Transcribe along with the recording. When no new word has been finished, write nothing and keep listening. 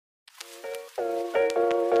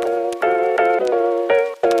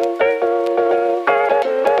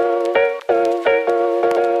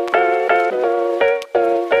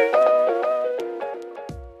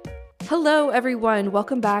everyone.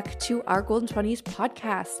 Welcome back to our Golden 20s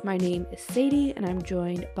podcast. My name is Sadie, and I'm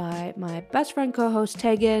joined by my best friend co-host,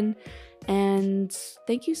 Tegan. And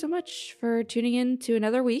thank you so much for tuning in to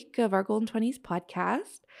another week of our Golden 20s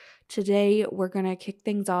podcast. Today, we're going to kick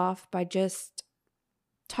things off by just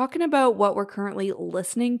talking about what we're currently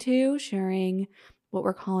listening to, sharing what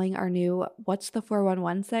we're calling our new What's the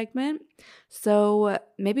 411 segment. So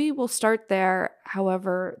maybe we'll start there.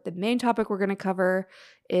 However, the main topic we're going to cover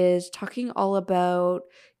is talking all about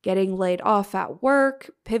getting laid off at work,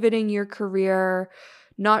 pivoting your career,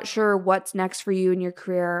 not sure what's next for you in your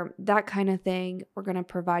career, that kind of thing. We're going to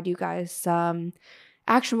provide you guys some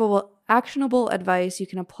actionable advice you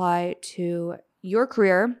can apply to your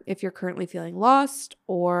career if you're currently feeling lost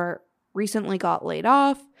or recently got laid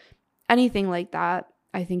off. Anything like that.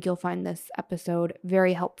 I think you'll find this episode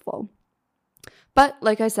very helpful. But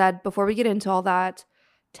like I said, before we get into all that,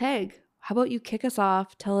 Tag, how about you kick us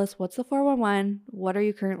off? Tell us what's the 411? What are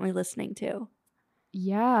you currently listening to?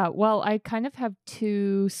 Yeah, well, I kind of have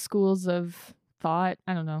two schools of thought.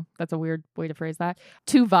 I don't know. That's a weird way to phrase that.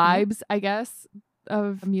 Two vibes, I guess,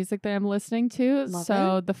 of music that I'm listening to.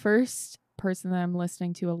 Love it. The first person that I'm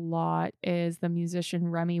listening to a lot is the musician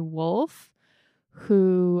Remy Wolf,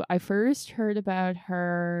 who I first heard about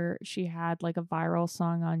her. She had like a viral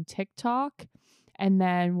song on TikTok. And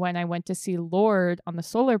then when I went to see Lorde on the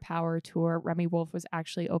Solar Power tour, Remy Wolf was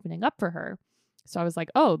actually opening up for her. So I was like,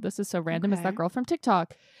 oh, this is so random. It's that girl from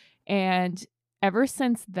TikTok. And ever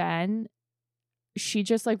since then, she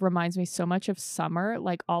just like reminds me so much of summer,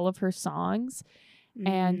 like all of her songs.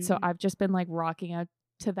 And so I've just been like rocking out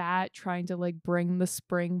to that, trying to like bring the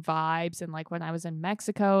spring vibes. And like when I was in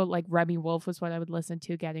Mexico, like Remy Wolf was what I would listen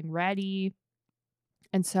to getting ready.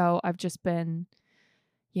 And so I've just been,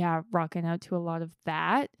 rocking out to a lot of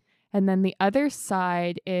that. And then the other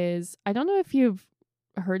side is, I don't know if you've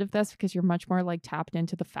heard of this because you're much more like tapped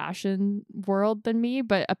into the fashion world than me,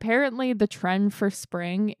 but apparently the trend for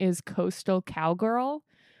spring is coastal cowgirl,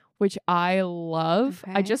 which I love.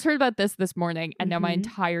 Okay. I just heard about this morning, and now my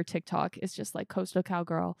entire TikTok is just like coastal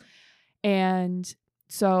cowgirl. And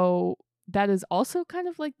so that is also kind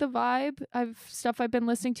of like the vibe of stuff I've been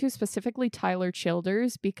listening to, specifically Tyler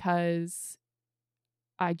Childers, because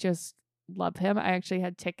I just love him. I actually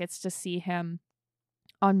had tickets to see him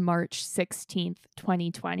on March 16th,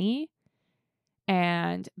 2020.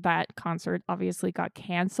 And that concert obviously got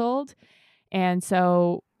canceled. And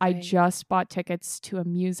so I just bought tickets to a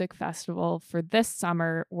music festival for this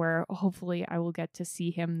summer where hopefully I will get to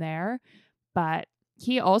see him there. But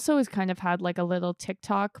he also has kind of had like a little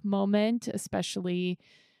TikTok moment, especially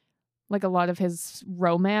like a lot of his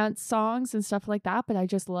romance songs and stuff like that. But I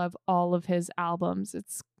just love all of his albums.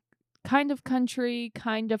 It's kind of country,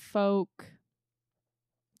 kind of folk.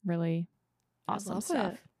 Really awesome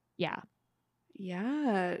stuff. Yeah.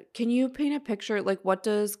 Yeah. Can you paint a picture? Like, what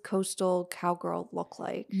does coastal cowgirl look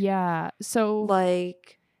like? Yeah. So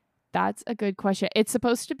like, that's a good question. It's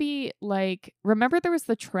supposed to be like, remember there was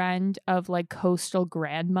the trend of like coastal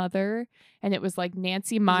grandmother, and it was like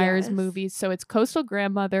Nancy Meyers movies. So it's coastal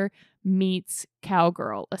grandmother meets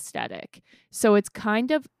cowgirl aesthetic. So it's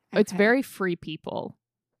kind of, it's very Free People,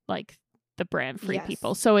 like the brand Free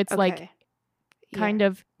People. So it's like kind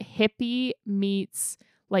of hippie meets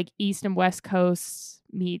like East and West Coast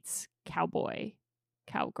meets cowboy,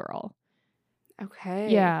 cowgirl. Okay.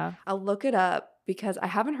 Yeah. I'll look it up because I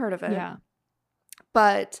haven't heard of it. Yeah.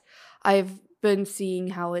 But I've been seeing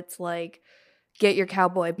how it's like, get your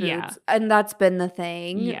cowboy boots. Yeah. And that's been the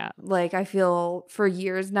thing. Yeah. Like, I feel for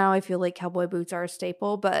years now, I feel like cowboy boots are a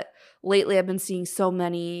staple. But lately I've been seeing so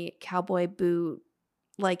many cowboy boot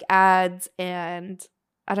like ads and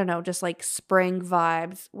I don't know, just like spring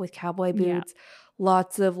vibes with cowboy boots. Yeah.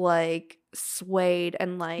 Lots of like suede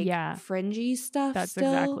and like fringy stuff. That's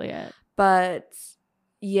still. Exactly it. But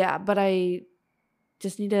I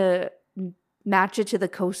just need to match it to the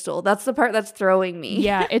coastal. That's the part that's throwing me.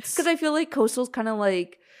 Yeah, it's because I feel like coastal's kind of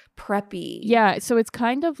like preppy. Yeah, so it's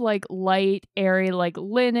kind of like light, airy, like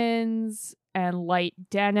linens and light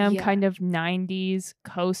denim, kind of 90s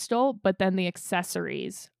coastal, but then the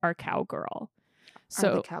accessories are cowgirl.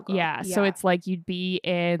 So so it's like you'd be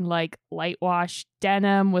in like light wash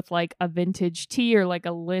denim with like a vintage tee or like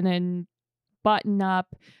a linen button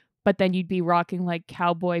up, but then you'd be rocking like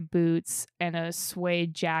cowboy boots and a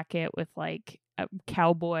suede jacket with like a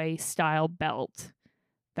cowboy style belt,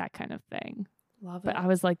 that kind of thing. Love it. But I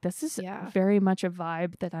was like, this is very much a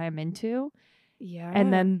vibe that I'm into. Yeah.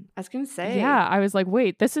 And then I was going to say. Yeah, I was like,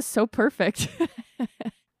 wait, this is so perfect.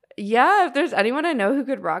 Yeah, if there's anyone I know who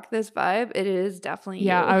could rock this vibe, it is definitely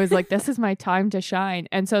you. I was like, this is my time to shine.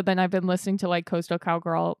 And so then I've been listening to like Coastal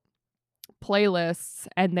Cowgirl playlists,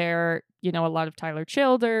 and they're, you know, a lot of Tyler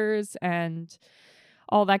Childers and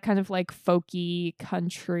all that kind of like folky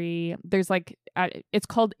country. There's like it's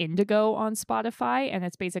called Indigo on Spotify, and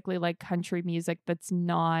it's basically like country music that's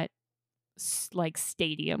not like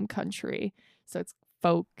stadium country. So it's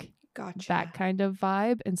folk, Gotcha. that kind of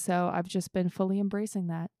vibe. And so I've just been fully embracing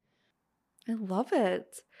that. I love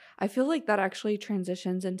it. I feel like that actually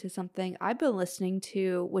transitions into something I've been listening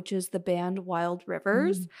to, which is the band Wild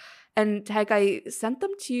Rivers. And heck, I sent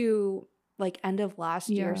them to you like end of last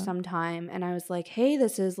year sometime, and I was like, hey,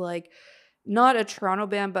 this is like not a Toronto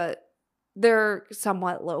band, but they're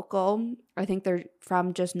somewhat local. I think they're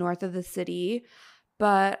from just north of the city.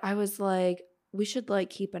 But I was like, we should like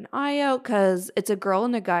keep an eye out because it's a girl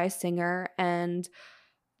and a guy singer, and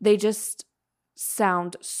they just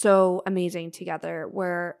sound so amazing together.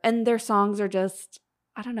 And their songs are just,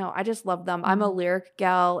 I don't know, I just love them. I'm a lyric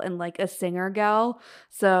gal and like a singer gal.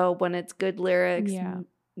 So when it's good lyrics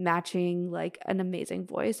matching like an amazing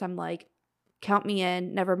voice, I'm like, count me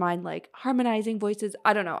in. Never mind like harmonizing voices.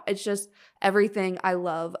 I don't know. It's just everything I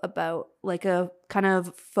love about like a kind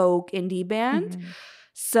of folk indie band.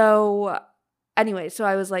 So anyway, so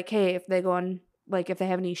I was like, hey, if they go on, like if they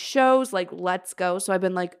have any shows, like let's go. So I've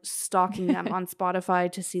been like stalking them on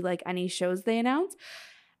Spotify to see like any shows they announce.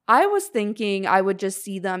 I was thinking I would just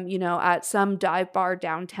see them, you know, at some dive bar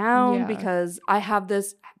downtown because I have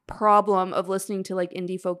this problem of listening to like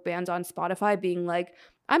indie folk bands on Spotify being like,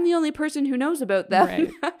 I'm the only person who knows about them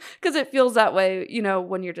because it feels that way, you know,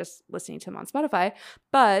 when you're just listening to them on Spotify.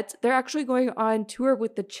 But they're actually going on tour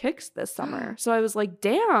with the Chicks this summer. So I was like,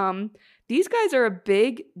 damn, these guys are a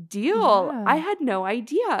big deal. I had no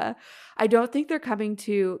idea. I don't think they're coming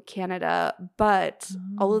to Canada, but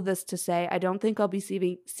all of this to say, I don't think I'll be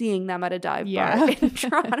seeing them at a dive bar in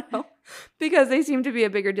Toronto because they seem to be a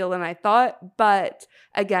bigger deal than I thought. But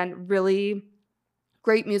again, really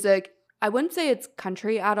great music. I wouldn't say it's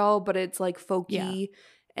country at all, but it's like folky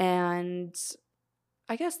and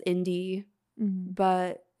I guess indie,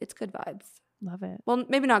 but it's good vibes. Love it. Well,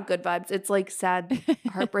 maybe not good vibes. It's like sad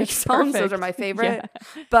heartbreak songs. Those are my favorite,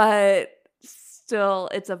 but still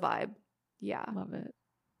it's a vibe. Yeah. Love it.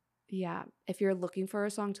 Yeah. If you're looking for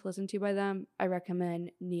a song to listen to by them, I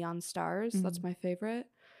recommend Neon Stars. That's my favorite.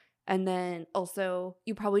 And then also,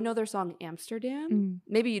 you probably know their song Amsterdam.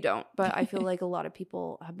 Maybe you don't, but I feel like a lot of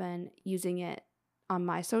people have been using it on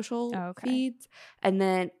my social feeds. And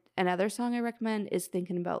then another song I recommend is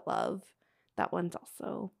Thinking About Love. That one's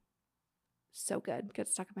also so good.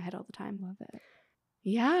 Gets stuck in my head all the time. Love it.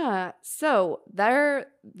 Yeah. So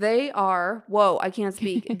they are, whoa, I can't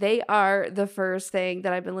speak. They are the first thing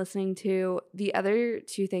that I've been listening to. The other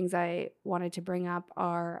two things I wanted to bring up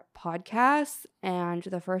are podcasts. And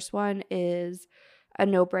the first one is a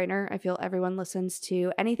no-brainer. I feel everyone listens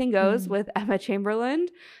to Anything Goes with Emma Chamberlain.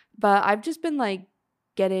 But I've just been like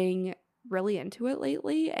getting really into it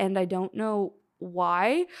lately. And I don't know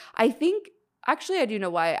why. Actually, I do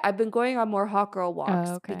know why. I've been going on more hot girl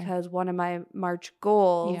walks because one of my March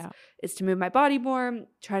goals is to move my body more,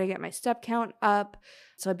 try to get my step count up.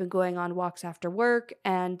 So I've been going on walks after work,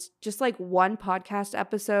 and just like one podcast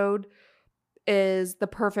episode is the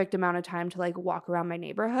perfect amount of time to like walk around my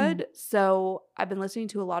neighborhood. So I've been listening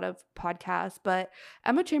to a lot of podcasts, but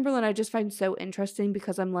Emma Chamberlain I just find so interesting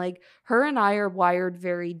because I'm like, her and I are wired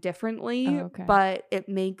very differently, but it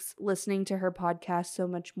makes listening to her podcast so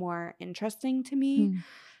much more interesting to me.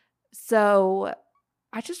 So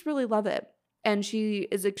I just really love it. And she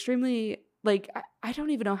is extremely like, I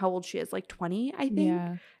don't even know how old she is, like 20, I think.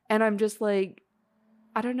 Yeah. And I'm just like,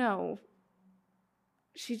 I don't know.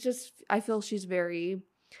 I feel she's very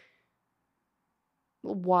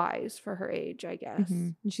wise for her age, I guess.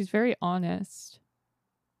 And she's very honest.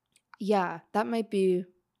 Yeah, that might be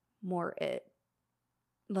more it.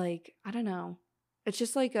 Like, I don't know. It's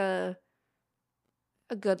just like a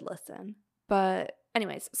good listen. But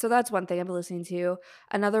anyways, so that's one thing I've been listening to.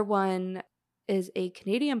 Another one is a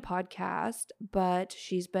Canadian podcast, but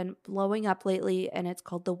she's been blowing up lately, and it's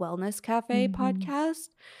called the Wellness Cafe podcast.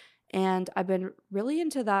 And I've been really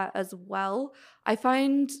into that as well. I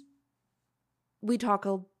find we talk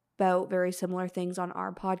about very similar things on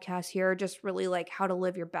our podcast here, just really like how to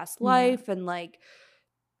live your best life and like,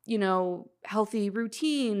 you know, healthy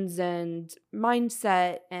routines and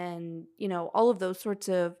mindset and, you know, all of those sorts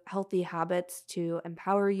of healthy habits to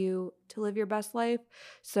empower you to live your best life.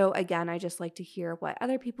 So again, I just like to hear what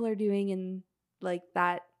other people are doing and like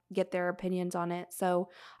that, get their opinions on it. So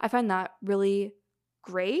I find that really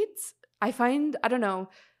great. I don't know,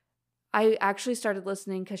 I actually started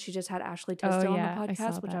listening because she just had Ashley Tisdale on the I saw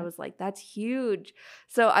podcast, which I that. was like, that's huge.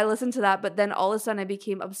 So I listened to that, but then all of a sudden I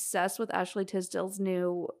became obsessed with Ashley Tisdale's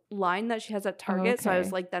new line that she has at Target. So I was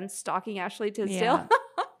Okay. like then stalking Ashley Tisdale. Yeah.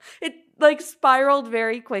 It like spiraled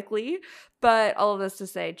very quickly. But all of this to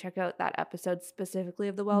say, check out that episode specifically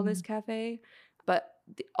of the Wellness Cafe. But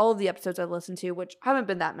all of the episodes I've listened to, which haven't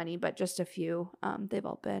been that many, but just a few, they've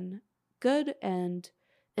all been good and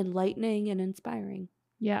enlightening and inspiring.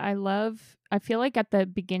 Yeah, I feel like at the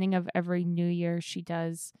beginning of every new year, she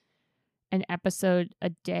does an episode a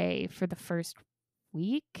day for the first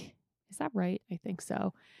week. Is that right? I think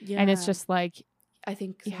so. Yeah. And it's just like I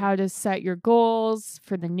think so. how to set your goals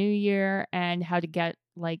for the new year and how to get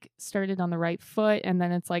like started on the right foot. And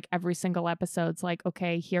then it's like every single episode's like,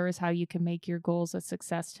 okay, here is how you can make your goals a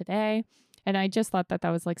success today. And I just thought that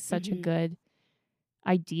was like such a good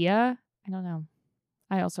idea. I don't know.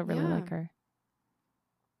 I also really like her.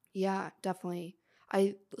 Yeah, definitely.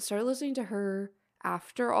 I started listening to her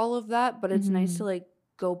after all of that, but it's nice to like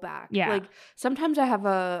go back. Yeah. Like sometimes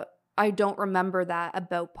I don't remember that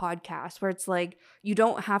about podcasts where it's like you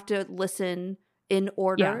don't have to listen in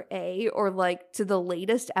order or like to the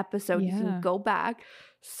latest episode. You can go back.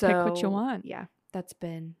 So pick what you want. Yeah, that's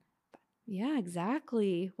been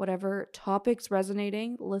exactly. Whatever topics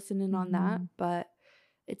resonating, listen in on that. But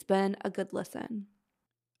it's been a good listen.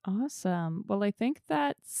 Awesome. Well, I think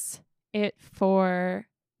that's it for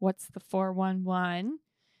What's the 411.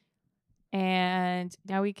 And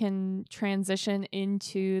now we can transition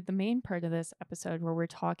into the main part of this episode where we're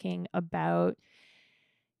talking about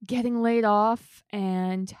getting laid off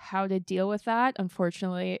and how to deal with that.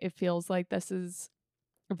 Unfortunately, it feels like this is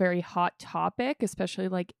a very hot topic, especially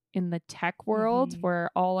like in the tech world where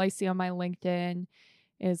all I see on my LinkedIn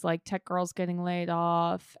is like tech girls getting laid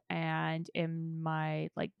off, and in my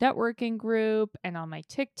like networking group and on my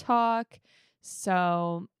TikTok.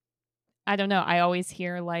 So I don't know. I always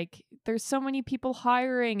hear like there's so many people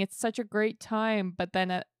hiring. It's such a great time. But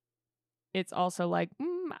then it's also like,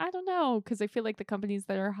 I don't know, because I feel like the companies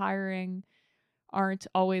that are hiring aren't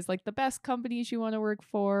always like the best companies you want to work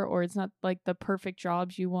for, or it's not like the perfect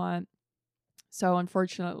jobs you want. So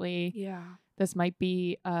unfortunately, this might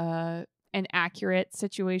be an accurate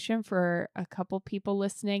situation for a couple people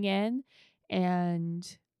listening in. And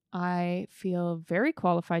I feel very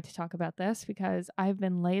qualified to talk about this because I've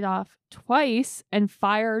been laid off twice and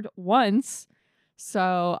fired once.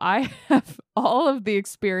 So I have all of the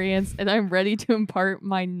experience and I'm ready to impart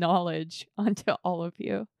my knowledge onto all of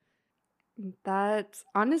you. That's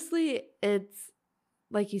honestly, it's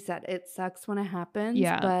like you said, it sucks when it happens.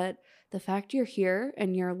 Yeah. But the fact you're here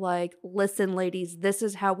and you're like, listen, ladies, this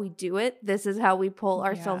is how we do it. This is how we pull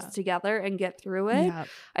ourselves together and get through it.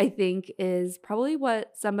 I think is probably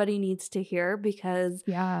what somebody needs to hear, because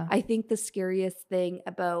I think the scariest thing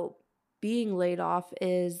about being laid off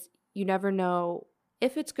is you never know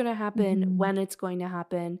if it's going to happen, when it's going to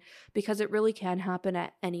happen, because it really can happen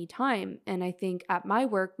at any time. And I think at my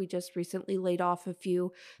work, we just recently laid off a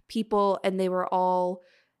few people and they were all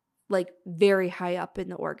like very high up in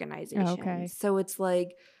the organization. Okay. So it's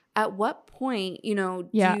like, at what point, do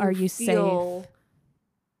are you feel safe?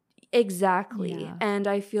 Exactly. Yeah. And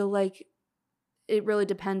I feel like it really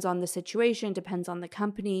depends on the situation, depends on the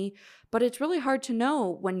company, but it's really hard to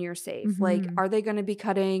know when you're safe. Like, are they going to be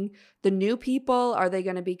cutting the new people? Are they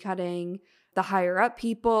going to be cutting the higher up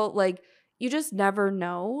people? Like, you just never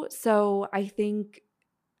know. So I think,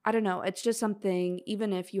 I don't know, it's just something,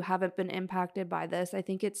 even if you haven't been impacted by this, I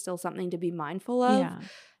think it's still something to be mindful of.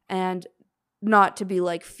 And not to be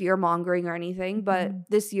like fear mongering or anything, but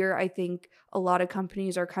this year, I think a lot of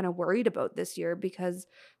companies are kind of worried about this year because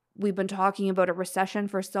we've been talking about a recession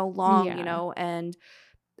for so long, and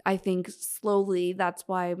I think slowly that's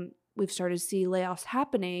why we've started to see layoffs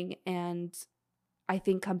happening. And I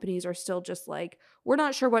think companies are still just like, we're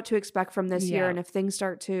not sure what to expect from this year. And if things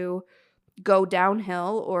start to go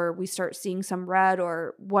downhill or we start seeing some red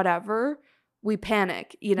or whatever, we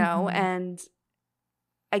panic, and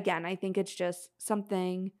again, I think it's just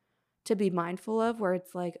something to be mindful of where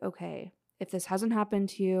it's like, okay, if this hasn't happened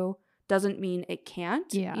to you, doesn't mean it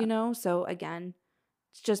can't, So again,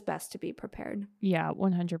 it's just best to be prepared. Yeah,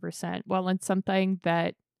 100%. Well, it's something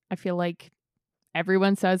that I feel like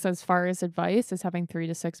everyone says as far as advice is having 3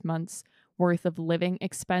 to 6 months worth of living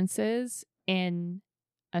expenses in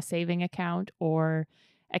a saving account or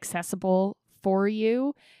accessible for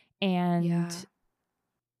you. And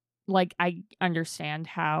like, I understand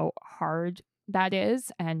how hard that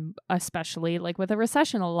is. And especially like with a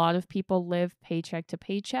recession, a lot of people live paycheck to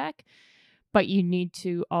paycheck, but you need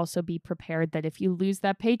to also be prepared that if you lose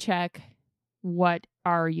that paycheck, what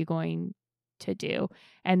are you going to do?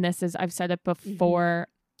 And this is, I've said it before,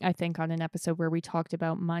 I think on an episode where we talked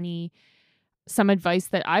about money. Some advice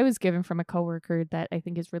that I was given from a coworker that I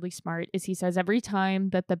think is really smart is he says every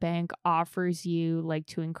time that the bank offers you like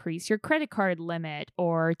to increase your credit card limit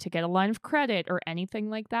or to get a line of credit or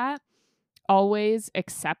anything like that, always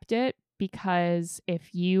accept it, because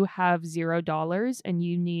if you have $0 and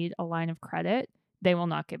you need a line of credit, they will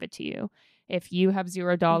not give it to you. If you have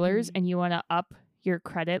 $0 and you want to up your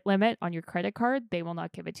credit limit on your credit card, they will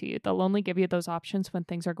not give it to you. They'll only give you those options when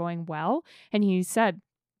things are going well. And he said,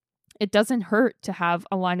 it doesn't hurt to have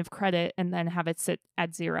a line of credit and then have it sit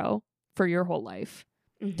at 0 for your whole life.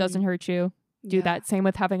 Doesn't hurt you. Do that. Same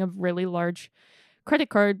with having a really large credit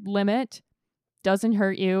card limit. Doesn't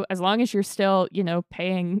hurt you as long as you're still,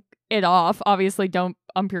 paying it off. Obviously, don't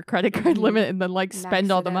ump your credit card limit and then spend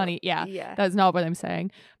all the money. Yeah, that's not what I'm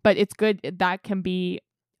saying. But it's good. That can be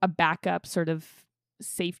a backup sort of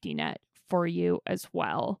safety net for you as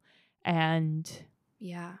well. And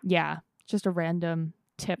just a random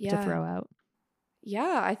tip to throw out.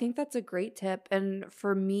 Yeah, I think that's a great tip. And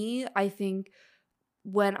for me, I think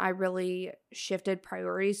when I really shifted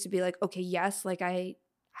priorities to be like, okay, yes, like I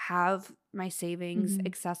have my savings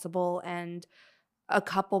accessible, and a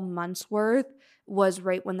couple months worth was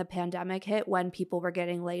right when the pandemic hit, when people were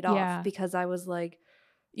getting laid off, because I was like,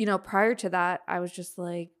 prior to that, I was just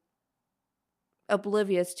like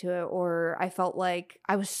oblivious to it, or I felt like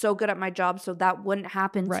I was so good at my job so that wouldn't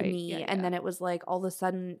happen to me. And then it was like all of a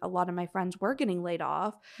sudden a lot of my friends were getting laid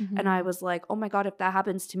off, and I was like, oh my God, if that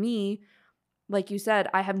happens to me, like you said,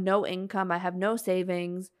 I have no income, I have no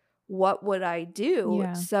savings, what would I do?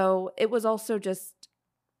 So it was also just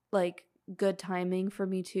like good timing for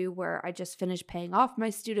me too, where I just finished paying off my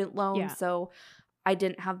student loan, so I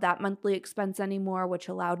didn't have that monthly expense anymore, which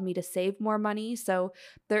allowed me to save more money. So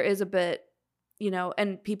there is a bit,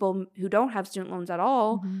 and people who don't have student loans at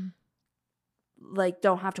all, like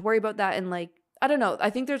don't have to worry about that. And like, I don't know, I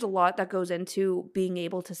think there's a lot that goes into being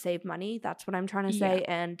able to save money. That's what I'm trying to say.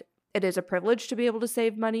 And it is a privilege to be able to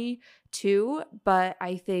save money too. But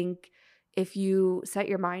I think if you set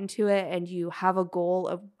your mind to it and you have a goal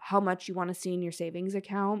of how much you want to see in your savings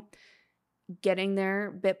account, getting there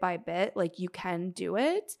bit by bit, like you can do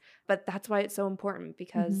it. But that's why it's so important,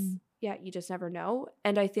 because you just never know.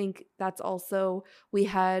 And I think that's also, we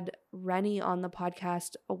had Rennie on the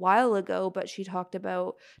podcast a while ago, but she talked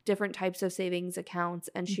about different types of savings accounts,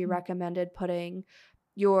 and she recommended putting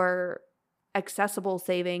your accessible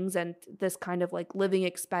savings and this kind of like living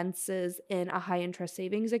expenses in a high interest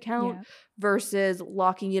savings account versus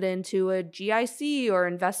locking it into a GIC or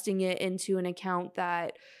investing it into an account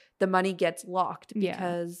that the money gets locked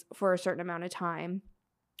because for a certain amount of time,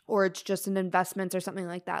 or it's just an investment or something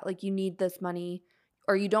like that. Like you need this money,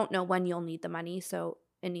 or you don't know when you'll need the money, so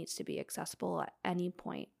it needs to be accessible at any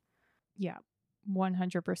point.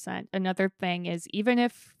 100%. Another thing is, even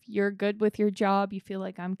if you're good with your job, you feel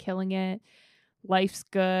like I'm killing it, life's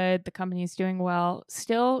good, the company's doing well,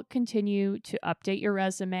 still continue to update your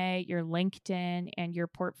resume, your LinkedIn, and your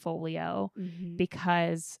portfolio,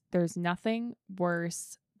 because there's nothing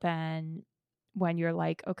worse than when you're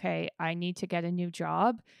like, okay, I need to get a new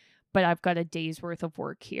job, but I've got a day's worth of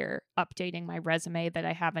work here, updating my resume that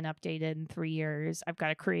I haven't updated in 3 years. I've got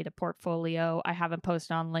to create a portfolio. I haven't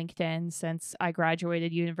posted on LinkedIn since I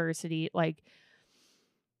graduated university. Like,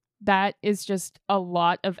 that is just a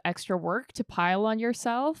lot of extra work to pile on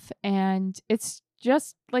yourself. And it's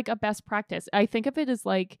just like a best practice. I think of it as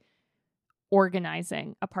like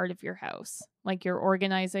organizing a part of your house. Like you're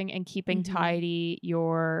organizing and keeping tidy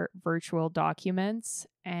your virtual documents.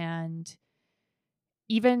 And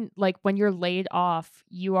even like when you're laid off,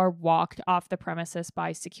 you are walked off the premises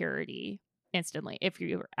by security instantly if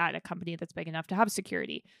you're at a company that's big enough to have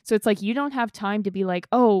security. So it's like you don't have time to be like,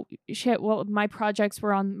 oh shit, well, my projects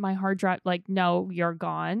were on my hard drive. Like, no, you're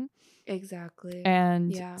gone. Exactly.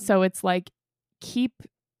 And so it's like, keep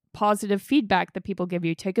positive feedback that people give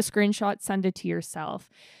you. Take a screenshot, send it to yourself.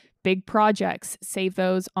 Big projects, save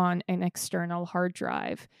those on an external hard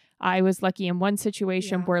drive. I was lucky in one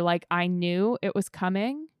situation where like I knew it was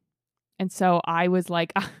coming. And so I was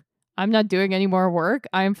like, I'm not doing any more work.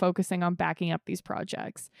 I'm focusing on backing up these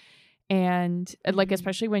projects. And like,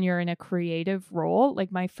 especially when you're in a creative role,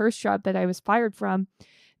 like my first job that I was fired from,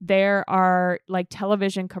 there are like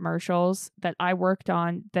television commercials that I worked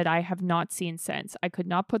on that I have not seen since. I could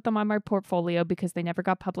not put them on my portfolio because they never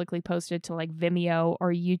got publicly posted to like Vimeo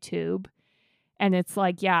or YouTube. And it's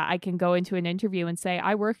like, yeah, I can go into an interview and say,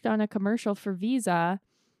 I worked on a commercial for Visa,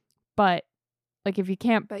 but like if you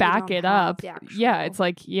can't back it up, it's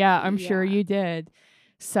like, I'm sure you did.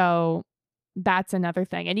 So that's another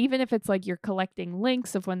thing. And even if it's like you're collecting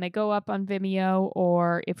links of when they go up on Vimeo,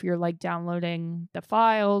 or if you're like downloading the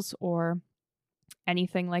files or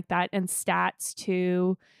anything like that, and stats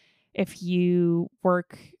too, if you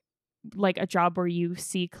work like a job where you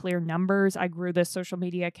see clear numbers, I grew this social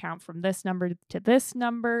media account from this number to this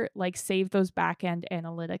number, like save those back end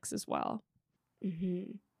analytics as well.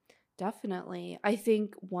 Mm-hmm. Definitely. I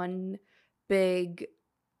think one big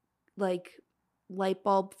like light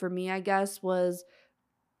bulb for me, I guess, was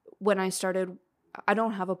when I started. I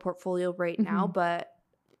don't have a portfolio right now, but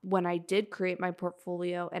when I did create my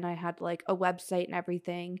portfolio and I had like a website and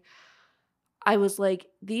everything, I was like,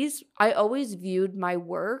 I always viewed my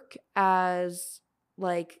work as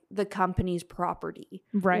like the company's property.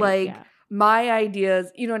 Right. Like Yeah. my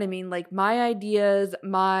ideas, you know what I mean? Like my ideas,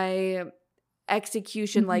 my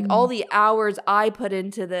execution, like all the hours I put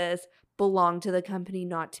into this belong to the company,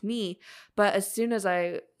 not to me. But as soon as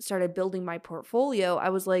I started building my portfolio, I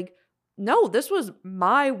was like, no, this was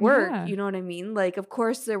my work. Yeah. You know what I mean? Like, of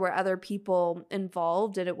course, there were other people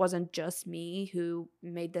involved and it wasn't just me who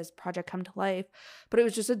made this project come to life, but it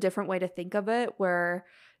was just a different way to think of it, where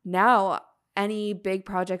now any big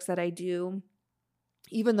projects that I do,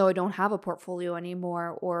 even though I don't have a portfolio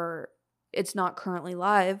anymore or it's not currently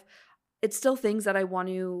live, it's still things that I want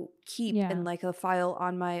to keep in like a file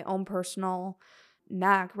on my own personal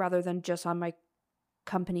Mac rather than just on my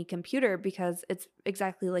company computer, because it's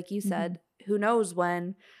exactly like you said, who knows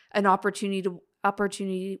when an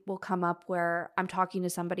opportunity will come up where I'm talking to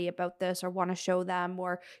somebody about this or want to show them,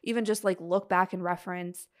 or even just like look back and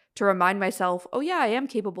reference to remind myself, oh yeah, I am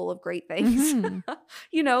capable of great things.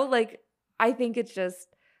 You know, like I think it's just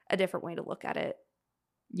a different way to look at it.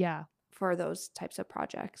 Yeah. For those types of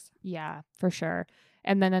projects. Yeah, for sure.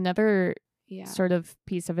 And then another sort of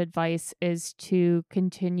piece of advice is to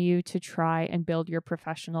continue to try and build your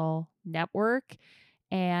professional network.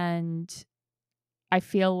 And I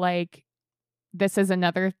feel like this is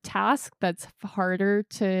another task that's harder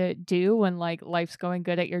to do when like life's going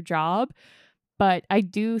good at your job. But I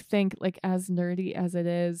do think, like, as nerdy as it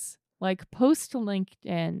is, like post to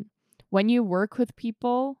LinkedIn when you work with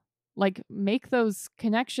people, like make those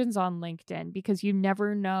connections on LinkedIn, because you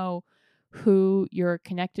never know who you're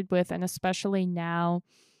connected with. And especially now,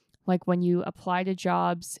 like when you apply to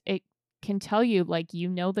jobs, it can tell you like, you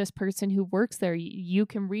know, this person who works there, you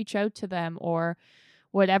can reach out to them or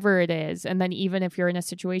whatever it is. And then even if you're in a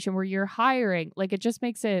situation where you're hiring, like it just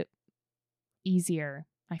makes it easier,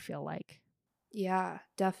 I feel like. Yeah,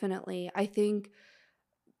 definitely. I think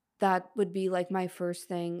that would be like my first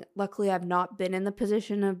thing. Luckily, I've not been in the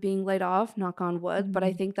position of being laid off, knock on wood, but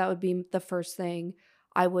I think that would be the first thing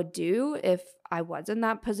I would do if I was in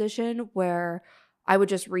that position, where I would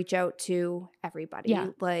just reach out to everybody. Yeah.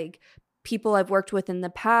 Like people I've worked with in the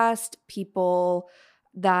past, people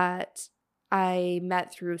that I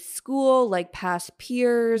met through school, like past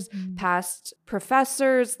peers, past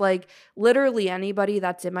professors, like literally anybody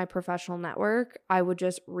that's in my professional network, I would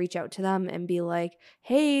just reach out to them and be like,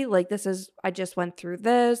 hey, like I just went through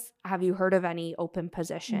this. Have you heard of any open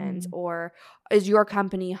positions? Or is your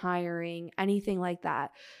company hiring? Anything like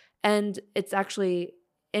that. And it's actually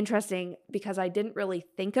interesting because I didn't really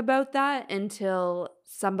think about that until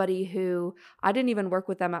somebody who I didn't even work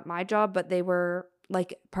with them at my job, but they were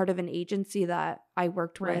like part of an agency that I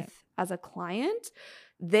worked with as a client.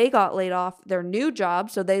 They got laid off their new job.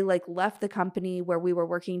 So they like left the company where we were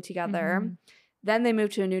working together. Then they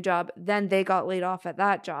moved to a new job. Then they got laid off at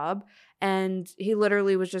that job. And he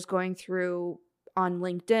literally was just going through on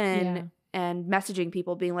LinkedIn and messaging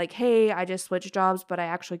people being like, hey, I just switched jobs, but I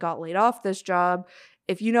actually got laid off this job.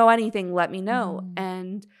 If you know anything, let me know.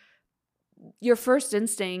 And your first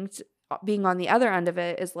instinct being on the other end of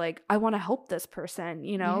it is like, I want to help this person,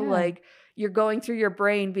 you know, like you're going through your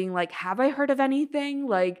brain being like, have I heard of anything?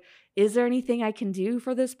 Like, is there anything I can do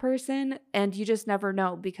for this person? And you just never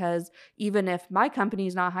know, because even if my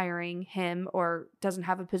company's not hiring him or doesn't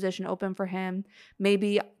have a position open for him,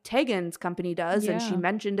 maybe Tegan's company does. And she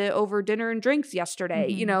mentioned it over dinner and drinks yesterday,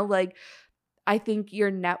 you know, like I think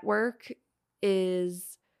your network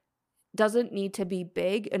doesn't need to be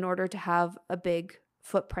big in order to have a big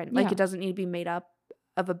footprint. Like it doesn't need to be made up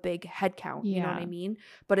of a big head count, you know what I mean?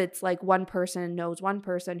 But it's like one person knows one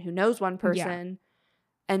person who knows one person,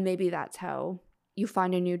 and maybe that's how you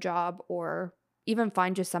find a new job or even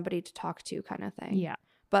find just somebody to talk to, kind of thing. Yeah.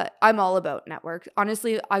 But I'm all about networks.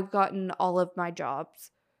 Honestly, I've gotten all of my jobs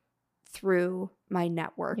through my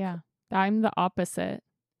network. Yeah. I'm the opposite.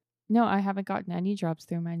 No, I haven't gotten any jobs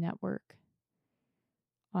through my network.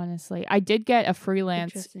 Honestly, I did get a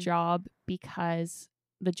freelance job because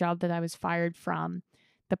the job that I was fired from,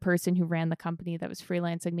 the person who ran the company that was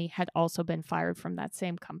freelancing me had also been fired from that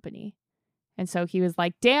same company. And so he was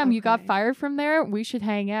like, damn, you got fired from there? We should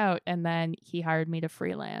hang out. And then he hired me to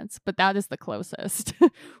freelance. But that is the closest,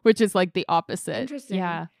 which is like the opposite. Interesting.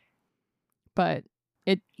 Yeah. But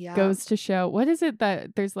it goes to show, what is it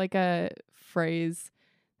that there's like a phrase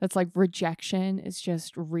that's like rejection is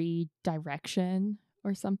just redirection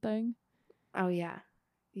or something? Oh, yeah.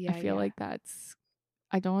 Yeah. I feel like that's,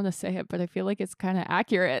 I don't want to say it, but I feel like it's kind of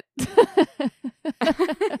accurate.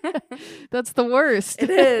 That's the worst. It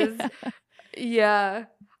is. Yeah.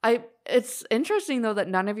 It's interesting though that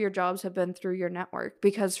none of your jobs have been through your network,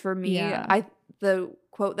 because for me, the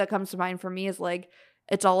quote that comes to mind for me is like,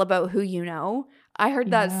 it's all about who you know. I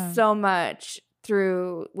heard that so much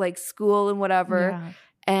through like school and whatever. Yeah.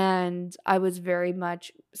 And I was very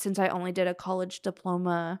much, since I only did a college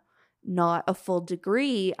diploma, not a full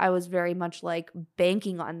degree, I was very much like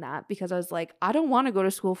banking on that, because I was like, I don't want to go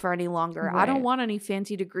to school for any longer. Right. I don't want any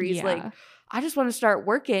fancy degrees. Like, I just want to start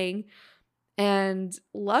working. And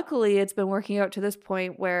luckily, it's been working out to this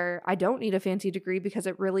point where I don't need a fancy degree, because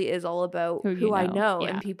it really is all about who I know.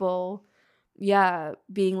 And people,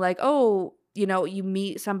 being like, oh, you know, you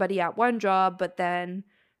meet somebody at one job, but then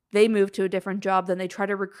they move to a different job, then they try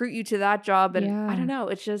to recruit you to that job. And I don't know,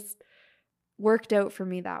 it's just worked out for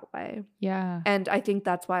me that way. Yeah. And I think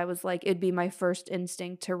that's why I was like, it'd be my first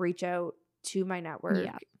instinct to reach out to my network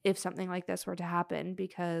if something like this were to happen,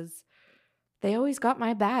 because they always got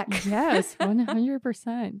my back. Yes,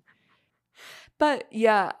 100%. But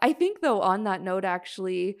yeah, I think though on that note,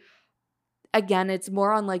 actually, again, it's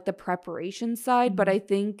more on like the preparation side, but I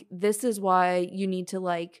think this is why you need to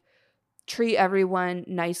like treat everyone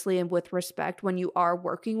nicely and with respect when you are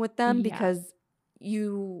working with them, because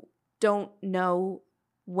you don't know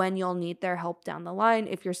when you'll need their help down the line,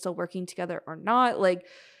 if you're still working together or not. Like,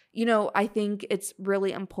 you know, I think it's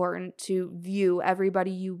really important to view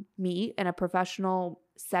everybody you meet in a professional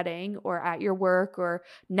setting or at your work or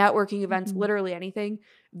networking events, literally anything,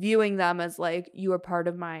 viewing them as like, you are part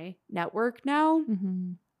of my network now.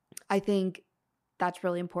 I think that's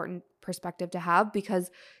really important perspective to have, because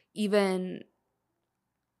even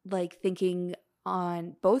like thinking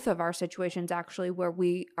on both of our situations, actually, where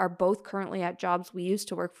we are both currently at jobs we used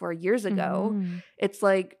to work for years ago, it's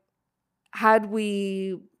like, had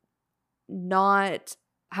we not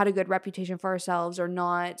had a good reputation for ourselves, or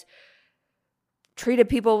not treated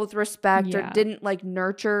people with respect, or didn't like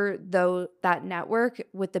nurture that network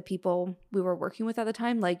with the people we were working with at the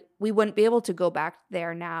time, like we wouldn't be able to go back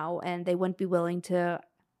there now, and they wouldn't be willing to,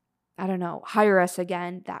 I don't know, hire us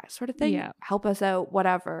again, that sort of thing, help us out,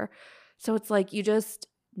 whatever. So it's like, you just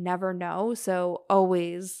never know. So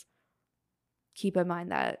always keep in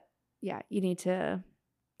mind that, you need to,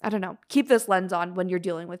 I don't know, keep this lens on when you're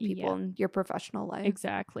dealing with people in your professional life.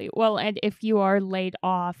 Exactly. Well, and if you are laid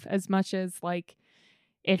off, as much as like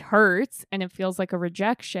it hurts and it feels like a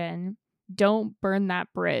rejection, don't burn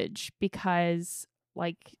that bridge, because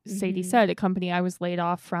like Sadie said, a company I was laid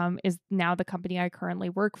off from is now the company I currently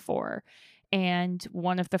work for. And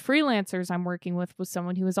one of the freelancers I'm working with was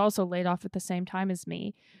someone who was also laid off at the same time as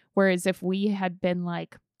me. Whereas if we had been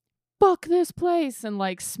like, fuck this place, and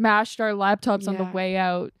like smashed our laptops on the way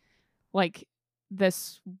out, like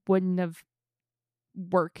this wouldn't have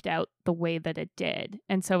worked out the way that it did.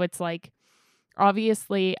 And so it's like,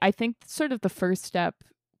 obviously, I think sort of the first step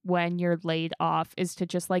when you're laid off is to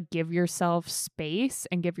just like give yourself space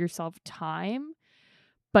and give yourself time,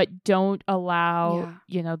 but don't allow,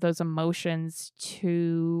 you know, those emotions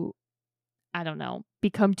to, I don't know,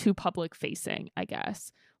 become too public facing, I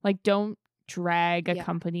guess. Like, don't drag a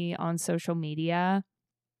company on social media.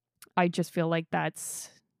 I just feel like that's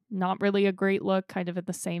not really a great look. Kind of in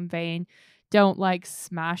the same vein, don't like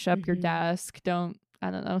smash up your desk. Don't,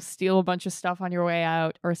 I don't know, steal a bunch of stuff on your way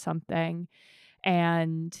out or something.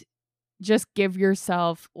 And just give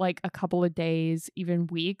yourself like a couple of days, even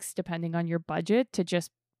weeks, depending on your budget, to just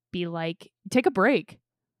be like, take a break.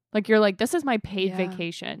 Like, you're like, this is my paid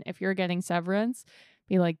vacation. If you're getting severance,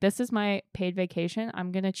 be like, this is my paid vacation.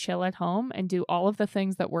 I'm going to chill at home and do all of the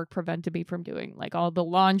things that work prevented me from doing, like all the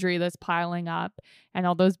laundry that's piling up and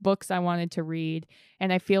all those books I wanted to read.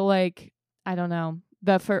 And I feel like, I don't know,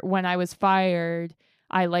 when I was fired,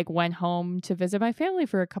 I like went home to visit my family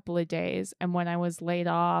for a couple of days. And when I was laid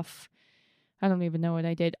off, I don't even know what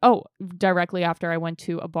I did. Oh, directly after, I went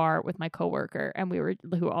to a bar with my coworker, and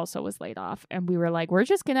who also was laid off. And we were like, we're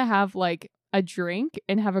just going to have like a drink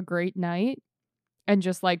and have a great night and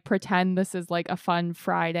just like pretend this is like a fun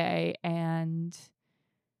Friday. And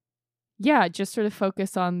just sort of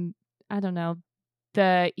focus on, I don't know,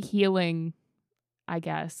 the healing I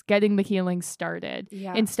guess, getting the healing started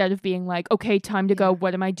Yeah. instead of being like, okay, time to go.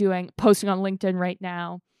 What am I doing? Posting on LinkedIn right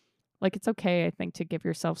now. Like, it's okay, I think, to give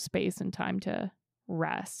yourself space and time to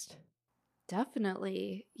rest.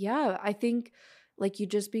 Definitely. Yeah. I think like you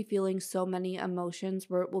just be feeling so many emotions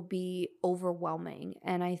where it will be overwhelming.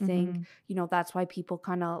 And I think, that's why people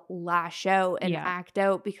kind of lash out and act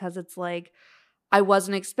out, because it's like, I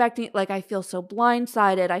wasn't expecting, like, I feel so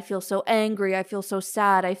blindsided. I feel so angry. I feel so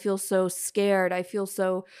sad. I feel so scared. I feel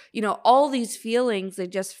so, all these feelings, they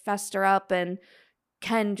just fester up and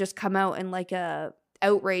can just come out in like a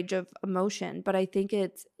outrage of emotion. But I think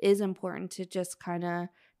it is important to just kind of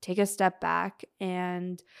take a step back.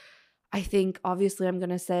 And I think obviously I'm going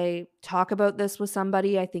to say talk about this with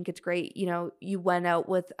somebody. I think it's great. You went out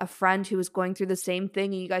with a friend who was going through the same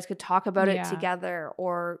thing and you guys could talk about it together,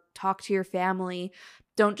 or talk to your family.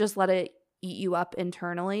 Don't just let it eat you up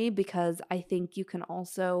internally, because I think you can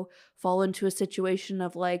also fall into a situation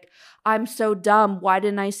of like, I'm so dumb. Why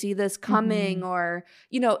didn't I see this coming? Or,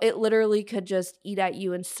 it literally could just eat at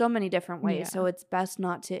you in so many different ways. So it's best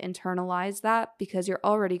not to internalize that, because you're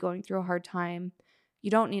already going through a hard time. You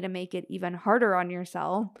don't need to make it even harder on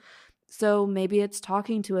yourself. So maybe it's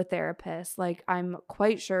talking to a therapist. Like, I'm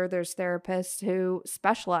quite sure there's therapists who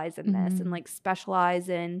specialize in this and like specialize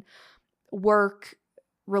in work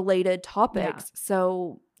related topics.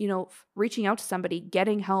 So, reaching out to somebody,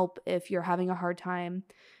 getting help if you're having a hard time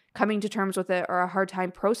coming to terms with it, or a hard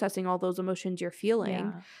time processing all those emotions you're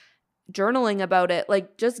feeling, journaling about it,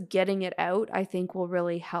 like just getting it out, I think will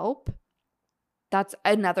really help. That's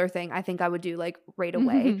another thing I think I would do like right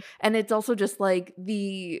away. And it's also just like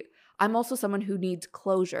I'm also someone who needs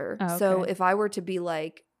closure. Oh, okay. So if I were to be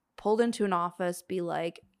like pulled into an office, be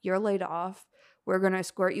like, you're laid off, we're going to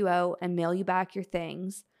escort you out and mail you back your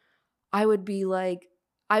things, I would be like,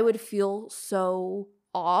 I would feel so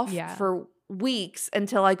off for weeks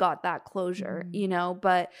until I got that closure,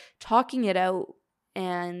 but talking it out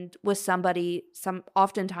and with somebody,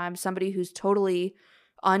 oftentimes somebody who's totally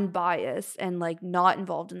unbiased and like not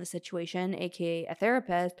involved in the situation, aka a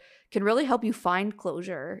therapist, can really help you find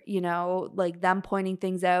closure, like them pointing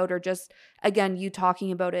things out, or just again you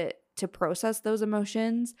talking about it to process those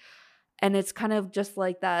emotions. And it's kind of just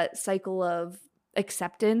like that cycle of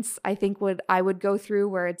acceptance, I think I would go through,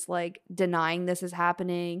 where it's like denying this is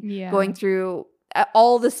happening, going through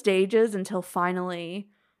all the stages until finally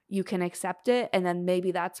you can accept it. And then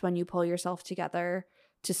maybe that's when you pull yourself together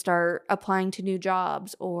to start applying to new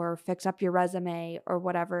jobs or fix up your resume or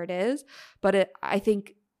whatever it is. But I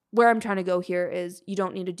think where I'm trying to go here is you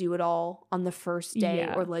don't need to do it all on the first day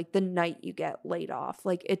or like the night you get laid off.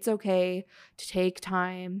 Like, it's okay to take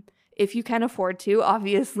time if you can afford to,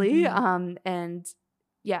 obviously. And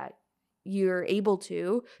you're able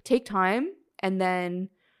to take time and then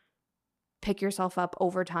pick yourself up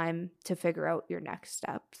over time to figure out your next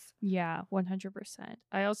steps. Yeah, 100%.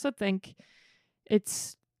 I also think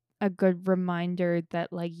it's a good reminder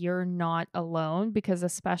that like you're not alone, because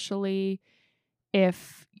especially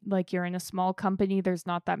if like you're in a small company, there's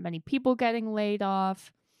not that many people getting laid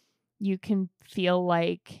off. You can feel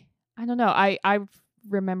like, I don't know, I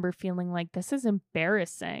remember feeling like this is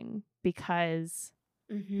embarrassing, because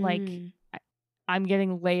like I'm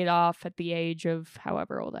getting laid off at the age of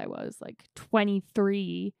however old I was, like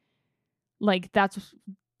 23. Like, that's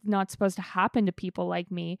not supposed to happen to people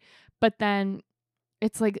like me. But then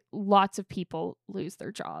it's like lots of people lose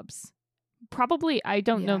their jobs. Probably, I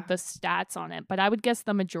don't know the stats on it, but I would guess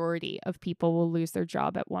the majority of people will lose their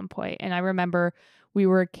job at one point. And I remember we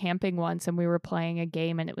were camping once and we were playing a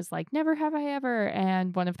game and it was like, never have I ever.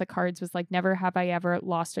 And one of the cards was like, never have I ever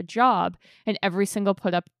lost a job. And every single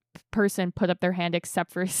person put up their hand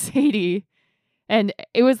except for Sadie. And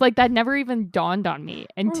it was like, that never even dawned on me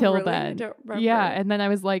until then. I don't remember. Yeah. And then I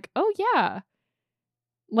was like, oh yeah.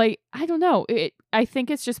 Like, I don't know. I think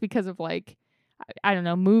it's just because of like, I don't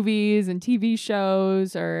know, movies and TV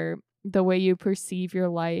shows, or the way you perceive your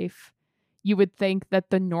life. You would think that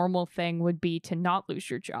the normal thing would be to not lose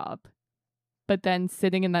your job. But then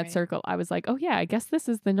sitting in that circle, I was like, oh yeah, I guess this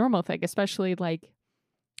is the normal thing, especially like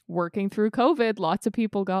working through COVID. Lots of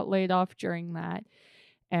people got laid off during that.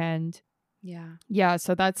 And yeah,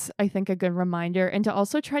 so that's, I think, a good reminder. And to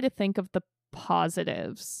also try to think of the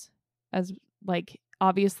positives, as like,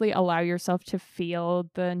 obviously allow yourself to feel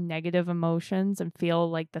the negative emotions and feel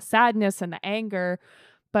like the sadness and the anger,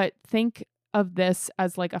 but think of this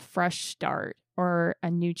as like a fresh start or a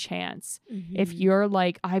new chance. If you're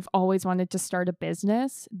like, I've always wanted to start a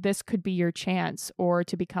business, this could be your chance, or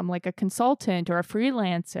to become like a consultant or a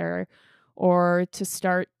freelancer, or to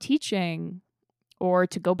start teaching, or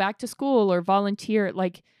to go back to school or volunteer.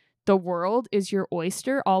 Like, the world is your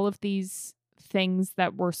oyster. All of these things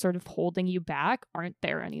that were sort of holding you back aren't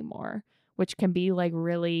there anymore, which can be like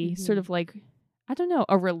really sort of like, I don't know,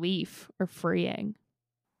 a relief or freeing.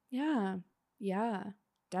 Yeah. Yeah,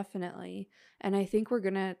 definitely. And I think we're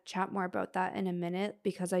going to chat more about that in a minute,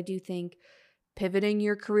 because I do think pivoting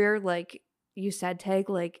your career, like you said, Tag,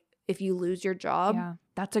 like if you lose your job,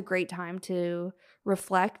 that's a great time to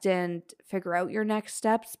reflect and figure out your next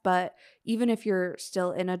steps. But even if you're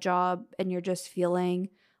still in a job and you're just feeling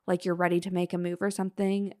like you're ready to make a move or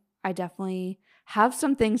something, I definitely have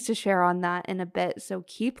some things to share on that in a bit. So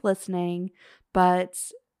keep listening. But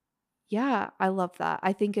yeah, I love that.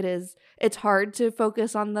 I think it's hard to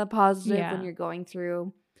focus on the positive when you're going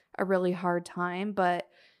through a really hard time. But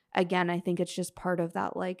again, I think it's just part of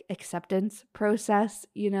that like acceptance process,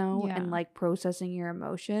 and like processing your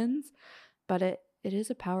emotions. But it is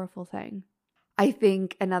a powerful thing. I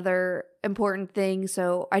think another important thing,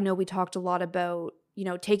 so I know we talked a lot about,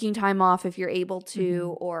 taking time off if you're able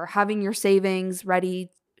to, or having your savings ready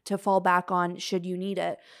to fall back on should you need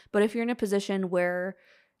it. But if you're in a position where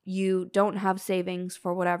you don't have savings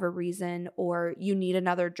for whatever reason, or you need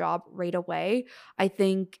another job right away, I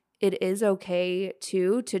think it is okay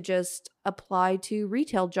to just apply to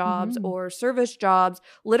retail jobs or service jobs,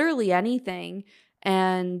 literally anything,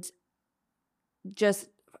 and just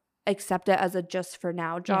accept it as a just for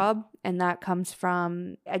now job. And that comes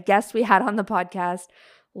from a guest we had on the podcast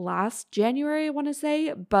last January, I want to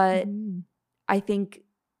say. But I think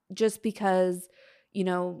just because,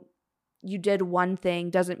 you did one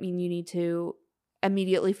thing doesn't mean you need to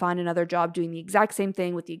immediately find another job doing the exact same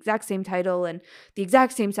thing with the exact same title and the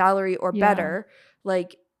exact same salary or better.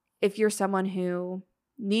 Like if you're someone who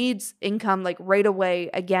needs income like right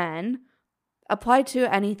away again, apply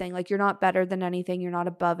to anything. Like you're not better than anything. You're not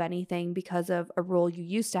above anything because of a role you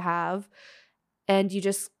used to have. And you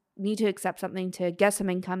just need to accept something to get some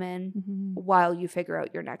income in while you figure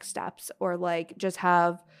out your next steps, or like just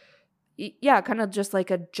have kind of just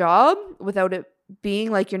like a job without it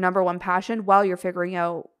being like your number one passion while you're figuring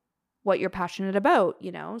out what you're passionate about,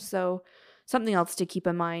 So something else to keep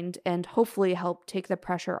in mind and hopefully help take the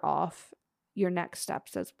pressure off your next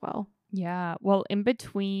steps as well. Yeah. Well, in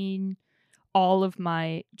between all of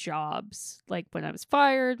my jobs, like when I was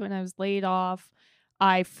fired, when I was laid off,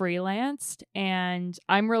 I freelanced, and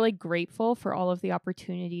I'm really grateful for all of the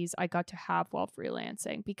opportunities I got to have while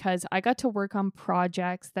freelancing, because I got to work on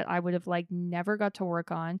projects that I would have like never got to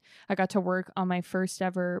work on. I got to work on my first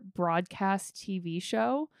ever broadcast TV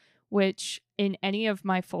show, which in any of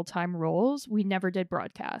my full-time roles, we never did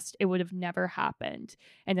broadcast. It would have never happened.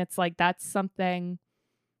 And it's like, that's something,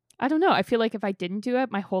 I don't know. I feel like if I didn't do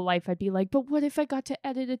it my whole life, I'd be like, but what if I got to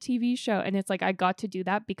edit a TV show? And it's like, I got to do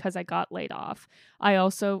that because I got laid off. I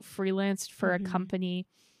also freelanced for a company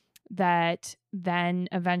that then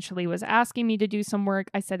eventually was asking me to do some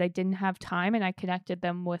work. I said I didn't have time, and I connected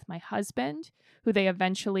them with my husband, who they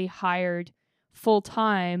eventually hired full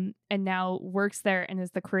time and now works there and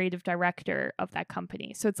is the creative director of that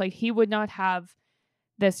company. So it's like he would not have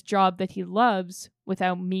this job that he loves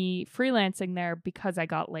without me freelancing there because I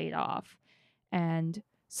got laid off. And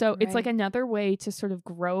so it's like another way to sort of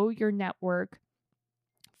grow your network,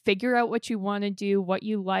 figure out what you want to do, what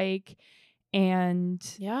you like, and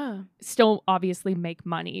still obviously make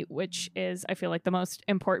money, which is, I feel like, the most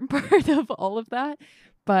important part of all of that.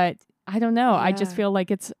 But I don't know. I just feel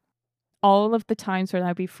like it's all of the times when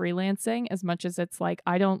I'd be freelancing, as much as it's like,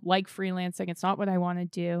 I don't like freelancing, it's not what I want to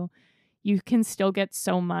do, you can still get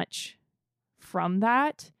so much from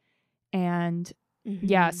that. And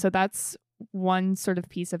so that's one sort of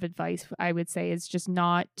piece of advice I would say, is just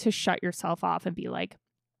not to shut yourself off and be like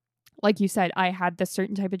you said, I had this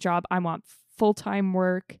certain type of job, I want full-time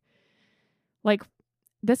work. Like,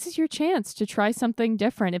 this is your chance to try something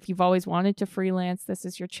different. If you've always wanted to freelance, this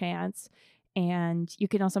is your chance. And you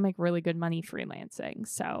can also make really good money freelancing.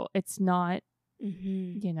 So it's not,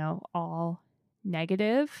 all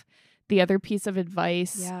negative. The other piece of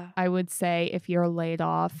advice I would say, if you're laid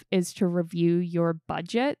off, is to review your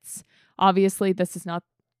budgets. Obviously, this is not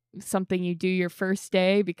something you do your first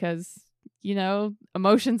day because,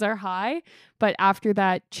 emotions are high. But after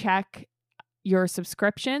that, check your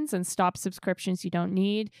subscriptions and stop subscriptions you don't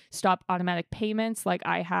need. Stop automatic payments. Like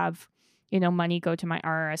I have, money go to my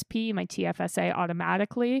RRSP, my TFSA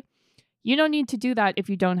automatically. You don't need to do that if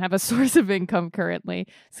you don't have a source of income currently.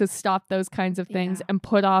 So stop those kinds of things and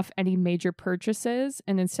put off any major purchases,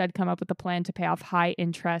 and instead come up with a plan to pay off high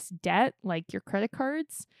interest debt like your credit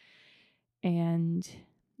cards. And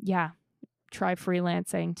try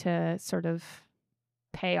freelancing to sort of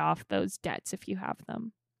pay off those debts if you have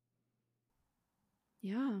them.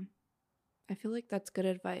 Yeah. I feel like that's good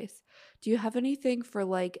advice. Do you have anything for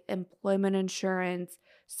like employment insurance,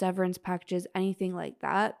 severance packages, anything like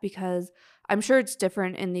that? Because I'm sure it's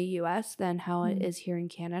different in the US than how it Mm. is here in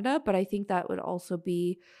Canada, but I think that would also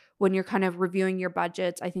be when you're kind of reviewing your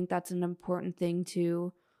budgets. I think that's an important thing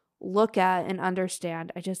to look at and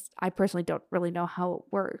understand. I personally don't really know how it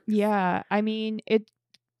works. Yeah, I mean, it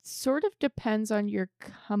sort of depends on your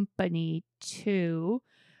company too,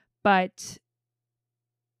 but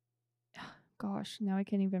gosh, now I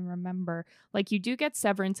can't even remember. Like you do get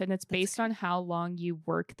severance and it's That's based on okay. how long you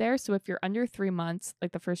work there. So if you're under 3 months,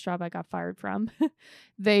 like the first job I got fired from,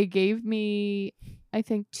 they gave me, I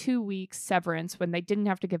think, 2 weeks severance when they didn't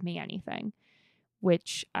have to give me anything,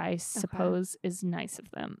 which I Okay. suppose is nice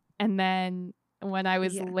of them. And then when I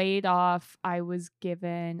was Yeah. laid off, I was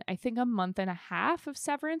given, I think, a month and a half of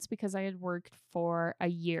severance because I had worked for a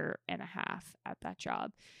year and a half at that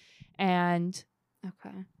job. And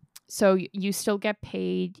Okay. so you still get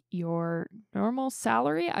paid your normal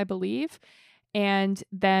salary, I believe. And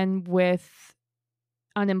then with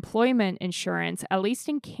unemployment insurance, at least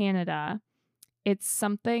in Canada, it's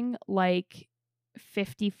something like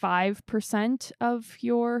 55% of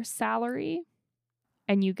your salary.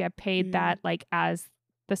 And you get paid Mm, that like as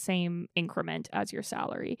the same increment as your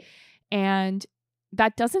salary. And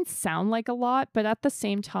that doesn't sound like a lot, but at the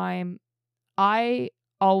same time, I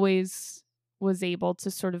always was able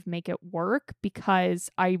to sort of make it work because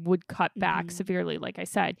I would cut back mm-hmm. severely. Like I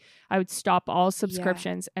said, I would stop all Yeah.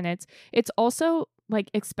 subscriptions, and it's also like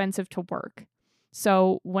expensive to work.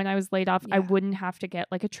 So when I was laid off, I Yeah. wouldn't have to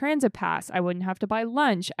get like a transit pass. I wouldn't have to buy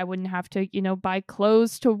lunch. I wouldn't have to, buy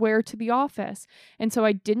clothes to wear to the office. And so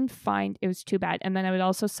I didn't find it was too bad. And then I would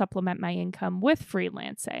also supplement my income with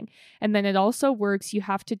freelancing. And then it also works. You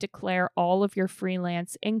have to declare all of your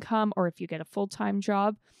freelance income, or if you get a full-time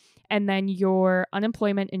job. And then your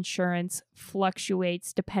unemployment insurance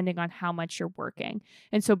fluctuates depending on how much you're working.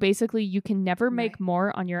 And so basically, you can never make Right.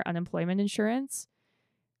 more on your unemployment insurance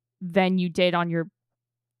than you did on your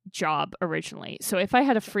job originally. So if I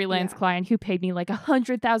had a freelance Yeah. client who paid me like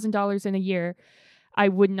 $100,000 in a year, I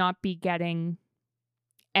would not be getting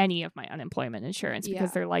any of my unemployment insurance because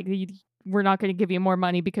Yeah. they're like, we're not going to give you more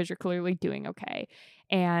money because you're clearly doing okay.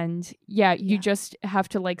 And yeah, you Yeah. just have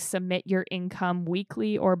to like submit your income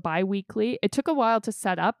weekly or bi-weekly. It took a while to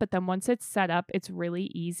set up, but then once it's set up, it's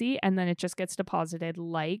really easy. And then it just gets deposited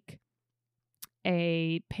like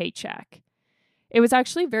a paycheck. It was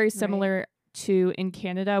actually very Right. similar to in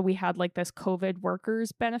Canada. We had like this COVID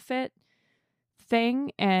workers benefit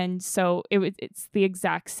thing, and so it's the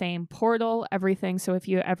exact same portal, everything. So if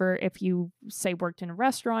you say worked in a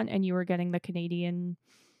restaurant and you were getting the Canadian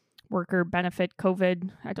worker benefit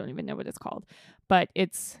COVID, I don't even know what it's called, but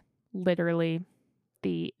it's literally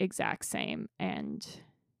the exact same. And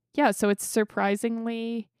yeah, so it's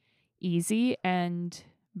surprisingly easy and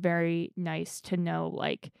very nice to know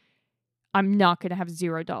like I'm not going to have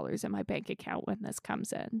 $0 in my bank account when this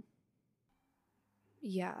comes in.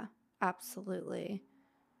 Yeah, absolutely.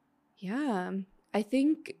 Yeah. I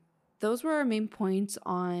think those were our main points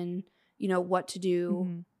on, what to do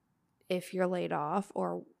Mm-hmm. if you're laid off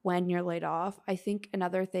or when you're laid off. I think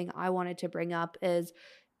another thing I wanted to bring up is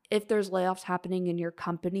if there's layoffs happening in your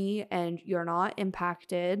company and you're not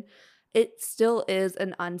impacted, it still is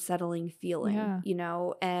an unsettling feeling,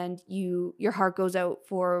 Yeah. and your heart goes out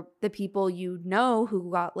for the people who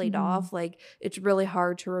got laid Mm-hmm. off. Like it's really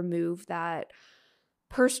hard to remove that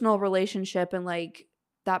personal relationship and like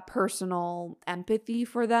that personal empathy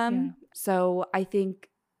for Yeah. them. So I think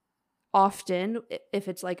often if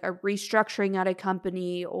it's like a restructuring at a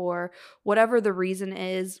company or whatever the reason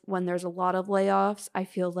is when there's a lot of layoffs, I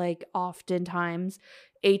feel like oftentimes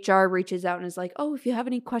HR reaches out and is like, "Oh, if you have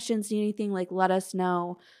any questions, need anything, like let us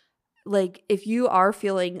know." Like if you are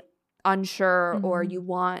feeling unsure or Mm-hmm. you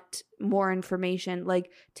want more information,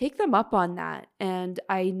 like take them up on that. And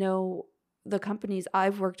I know the companies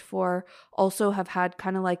I've worked for also have had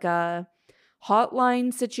kind of like a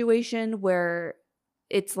hotline situation where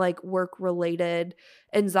it's like work related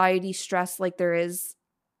anxiety, stress, like there is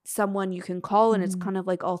someone you can call and it's Mm-hmm. kind of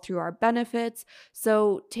like all through our benefits.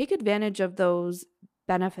 So take advantage of those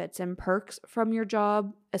benefits and perks from your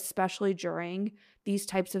job, especially during these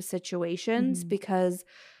types of situations, Mm-hmm. because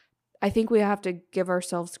I think we have to give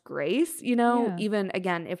ourselves grace, Yeah. even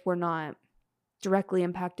again, if we're not directly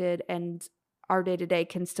impacted and our day to day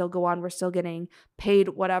can still go on, we're still getting paid,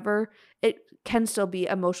 whatever. It can still be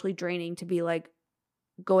emotionally draining to be like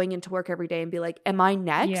going into work every day and be like, am I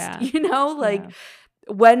next? Yeah. Like, Yeah.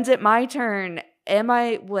 when's it my turn? Am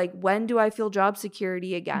I like, when do I feel job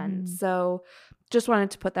security again? Mm-hmm. So just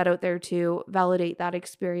wanted to put that out there to validate that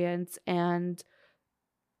experience and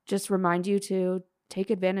just remind you to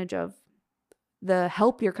take advantage of the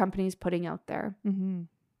help your company's putting out there.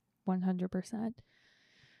 100%.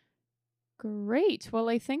 Great. Well,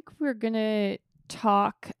 I think we're going to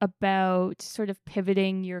talk about sort of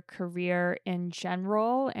pivoting your career in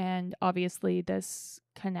general. And obviously, this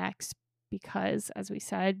connects because, as we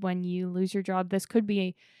said, when you lose your job, this could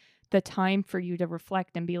be the time for you to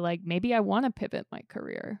reflect and be like, maybe I want to pivot my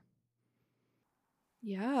career.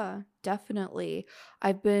 Yeah, definitely.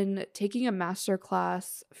 I've been taking a master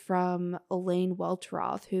class from Elaine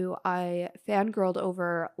Welteroth, who I fangirled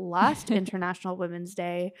over last International Women's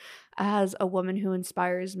Day as a woman who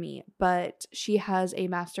inspires me. But she has a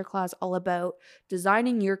master class all about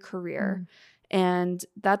designing your career. And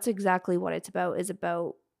that's exactly what it's about, is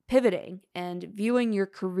about pivoting and viewing your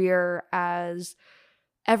career as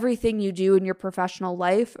everything you do in your professional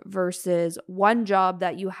life versus one job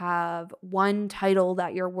that you have, one title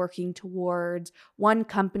that you're working towards, one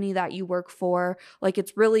company that you work for. Like,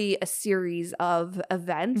 it's really a series of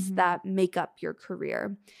events that make up your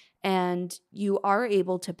career. And you are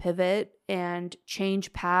able to pivot and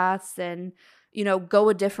change paths and, you know, go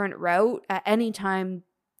a different route at any time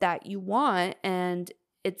that you want. And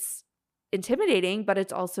it's intimidating, but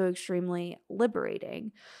it's also extremely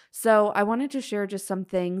liberating. So I wanted to share just some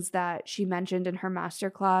things that she mentioned in her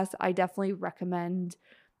masterclass. I definitely recommend,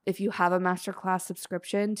 if you have a masterclass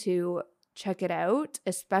subscription, to check it out,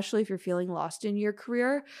 especially if you're feeling lost in your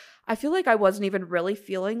career. I feel like I wasn't even really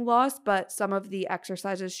feeling lost, but some of the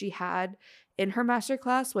exercises she had in her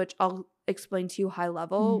masterclass, which I'll explain to you high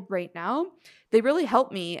level right now, they really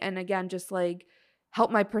helped me. And again, just like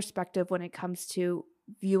help my perspective when it comes to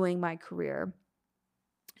viewing my career.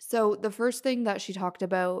 So the first thing that she talked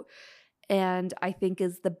about, and I think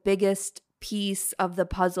is the biggest piece of the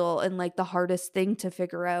puzzle and like the hardest thing to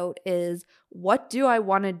figure out, is what do I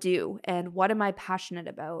want to do and what am I passionate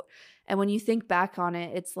about? And when you think back on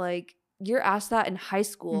it, it's like you're asked that in high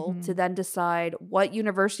school to then decide what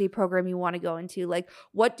university program you want to go into. Like,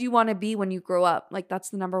 what do you want to be when you grow up? Like, that's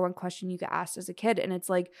the number one question you get asked as a kid. And it's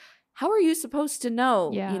like, how are you supposed to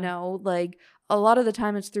know? Yeah. You know, like a lot of the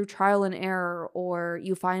time it's through trial and error, or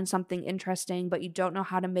you find something interesting, but you don't know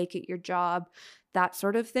how to make it your job, that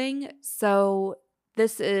sort of thing. So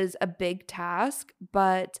this is a big task,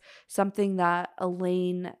 but something that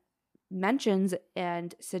Elaine mentions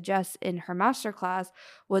and suggests in her masterclass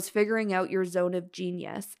was figuring out your zone of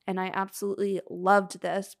genius. And I absolutely loved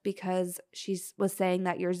this because she was saying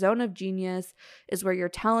that your zone of genius is where your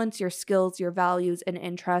talents, your skills, your values, and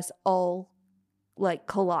interests all like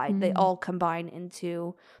collide. They all combine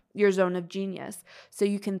into your zone of genius. So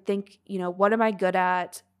you can think, you know, what am I good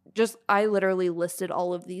at? I literally listed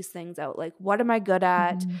all of these things out. Like, what am I good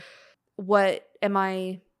at? What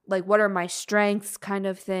are my strengths, kind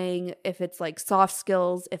of thing? If it's like soft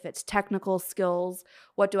skills, if it's technical skills,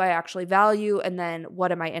 what do I actually value? And then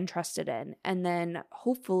what am I interested in? And then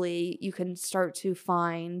hopefully you can start to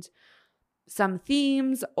find some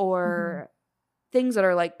themes or things that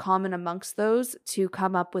are like common amongst those to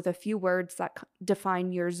come up with a few words that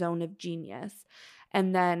define your zone of genius.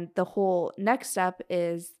 And then the whole next step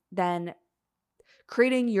is then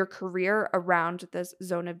creating your career around this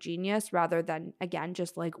zone of genius rather than, again,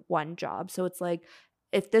 just like one job. So it's like,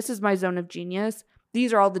 if this is my zone of genius,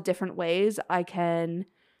 these are all the different ways I can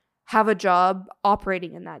have a job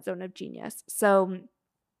operating in that zone of genius. So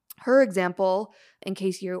her example, in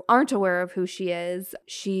case you aren't aware of who she is,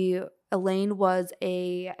 Elaine was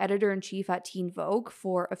a editor-in-chief at Teen Vogue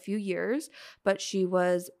for a few years, but she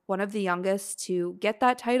was one of the youngest to get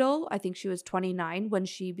that title. I think she was 29 when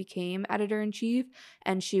she became editor-in-chief,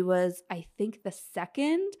 and she was, I think, the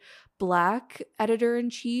second Black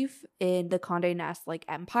editor-in-chief in the Condé Nast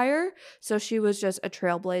empire. So she was just a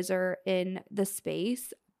trailblazer in the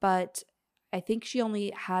space, but I think she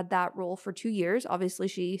only had that role for 2 years. Obviously,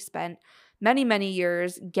 she spent many, many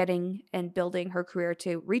years getting and building her career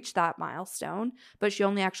to reach that milestone, but she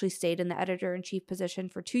only actually stayed in the editor-in-chief position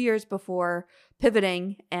for 2 years before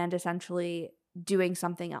pivoting and essentially doing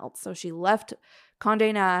something else. So she left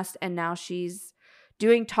Condé Nast, and now she's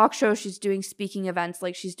doing talk shows, she's doing speaking events,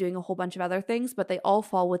 like she's doing a whole bunch of other things, but they all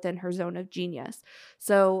fall within her zone of genius.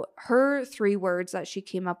 So her 3 words that she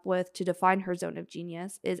came up with to define her zone of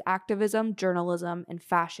genius is activism, journalism, and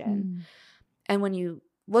fashion. And when you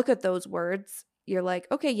look at those words, you're like,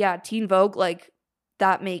 okay, yeah, Teen Vogue, like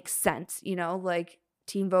that makes sense, you know, like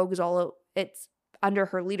Teen Vogue is it's under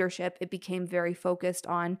her leadership, it became very focused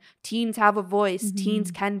on teens have a voice,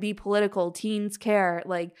 teens can be political, teens care.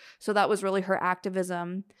 Like, so that was really her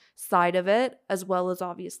activism side of it, as well as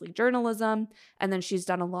obviously journalism. And then she's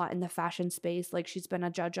done a lot in the fashion space. Like, she's been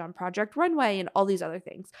a judge on Project Runway and all these other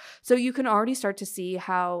things. So you can already start to see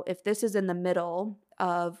how, if this is in the middle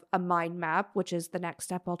of a mind map, which is the next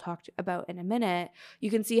step I'll talk about in a minute, you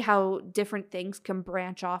can see how different things can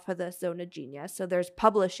branch off of this zone of genius. So there's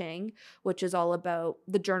publishing, which is all about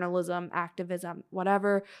the journalism, activism,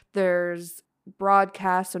 whatever. There's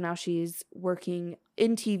broadcast, so now she's working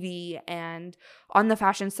in TV and on the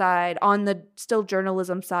fashion side, on the still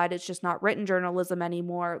journalism side, it's just not written journalism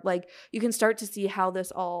anymore. Like, you can start to see how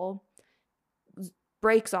this all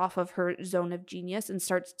breaks off of her zone of genius and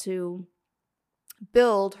starts to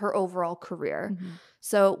build her overall career.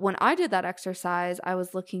 So when I did that exercise, I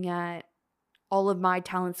was looking at all of my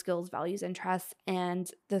talent, skills, values, interests, and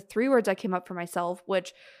the 3 words I came up for myself,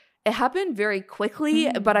 which it happened very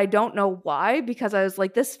quickly, but I don't know why, because I was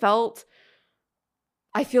like,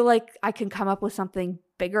 I feel like I can come up with something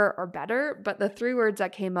bigger or better. But the 3 words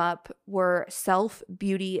that came up were self,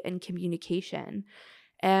 beauty, and communication.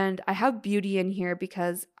 And I have beauty in here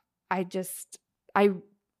because I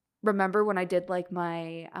remember when I did like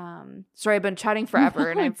my sorry, I've been chatting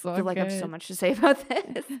forever and I feel like I have so much to say about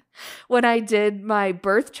this. When I did my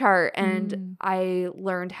birth chart and I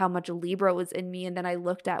learned how much Libra was in me, and then I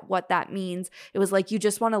looked at what that means, it was like, you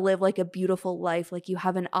just want to live like a beautiful life. Like, you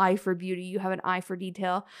have an eye for beauty, you have an eye for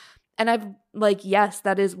detail. And I've like, yes,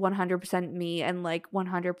 that is 100% me, and like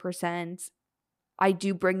 100% I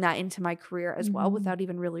do bring that into my career as well without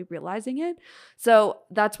even really realizing it. So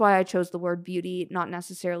that's why I chose the word beauty, not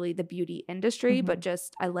necessarily the beauty industry, but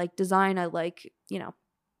just I like design. I like,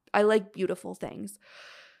 I like beautiful things.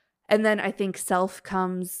 And then I think self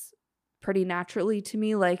comes pretty naturally to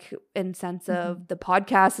me, like in sense of the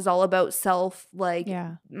podcast is all about self, like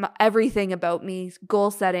everything about me,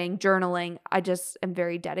 goal setting, journaling. I just am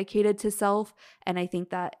very dedicated to self. And I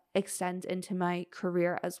think that extends into my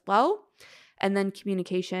career as well. And then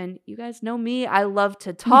communication, you guys know me. I love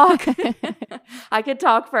to talk. I could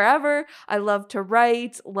talk forever. I love to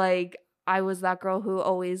write. Like, I was that girl who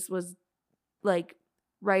always was like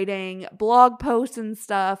writing blog posts and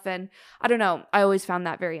stuff. And I don't know, I always found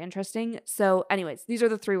that very interesting. So anyways, these are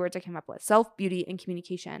the 3 words I came up with: self, beauty, and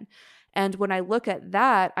communication. And when I look at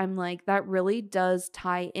that, I'm like, that really does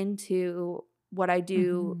tie into what I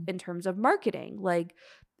do in terms of marketing. Like,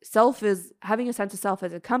 self is having a sense of self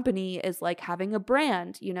as a company is like having a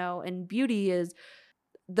brand, and beauty is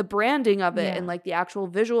the branding of it and like the actual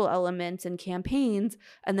visual elements and campaigns.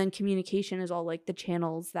 And then communication is all like the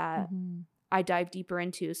channels that I dive deeper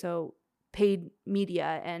into. So paid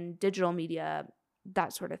media and digital media,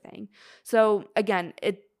 that sort of thing. So again,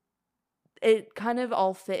 it kind of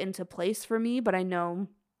all fit into place for me, but I know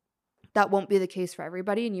that won't be the case for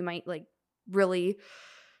everybody. And you might like really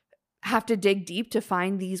have to dig deep to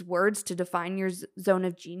find these words to define your zone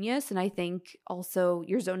of genius. And I think also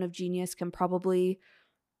your zone of genius can probably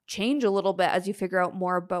change a little bit as you figure out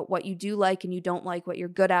more about what you do like and you don't like, what you're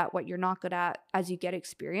good at, what you're not good at, as you get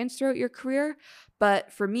experience throughout your career.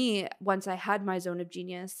 But for me, once I had my zone of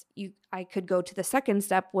genius, I could go to the second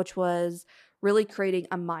step, which was really creating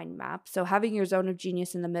a mind map. So having your zone of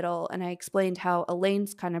genius in the middle, and I explained how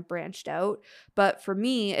Elaine's kind of branched out. But for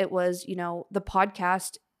me, it was, the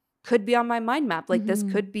podcast could be on my mind map. Like, this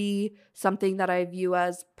could be something that I view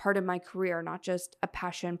as part of my career, not just a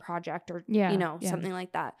passion project or, something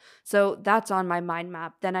like that. So that's on my mind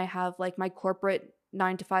map. Then I have like my corporate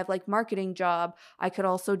 9-to-5, like marketing job. I could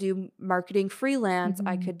also do marketing freelance.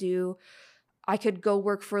 I could go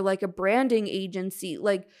work for like a branding agency.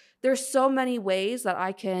 Like, there's so many ways that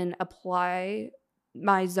I can apply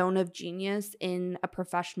my zone of genius in a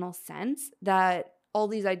professional sense that all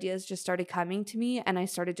these ideas just started coming to me, and I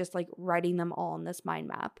started just like writing them all on this mind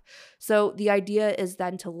map. So the idea is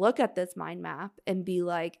then to look at this mind map and be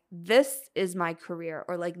like, this is my career,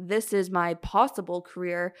 or like, this is my possible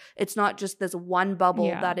career. It's not just this one bubble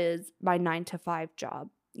that is my 9-to-5 job,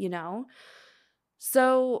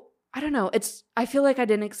 So I don't know. I feel like I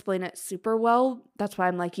didn't explain it super well. That's why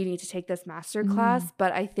I'm like, you need to take this master class.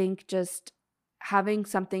 But I think just having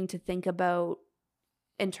something to think about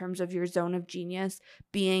in terms of your zone of genius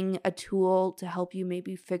being a tool to help you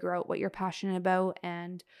maybe figure out what you're passionate about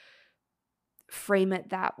and frame it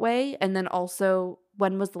that way. And then also,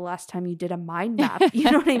 when was the last time you did a mind map?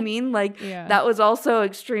 You know what I mean? Like, that was also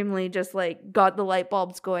extremely just like got the light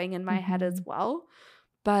bulbs going in my head as well.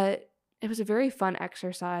 But it was a very fun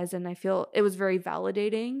exercise, and I feel it was very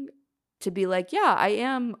validating to be like, yeah, I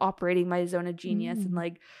am operating my zone of genius, and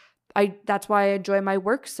like, that's why I enjoy my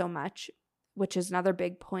work so much, which is another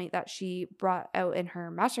big point that she brought out in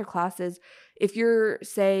her masterclass is if you're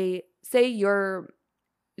say your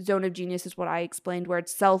zone of genius is what I explained, where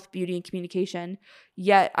it's self, beauty, and communication,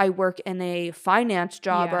 yet I work in a finance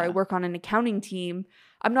job or I work on an accounting team,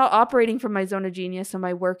 I'm not operating from my zone of genius, so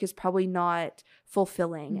my work is probably not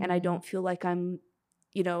fulfilling and I don't feel like I'm,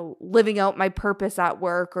 living out my purpose at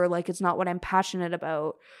work, or like it's not what I'm passionate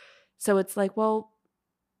about. So it's like, well,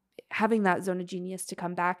 having that zone of genius to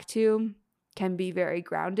come back to can be very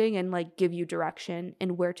grounding and like give you direction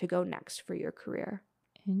in where to go next for your career.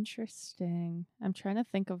 Interesting. I'm trying to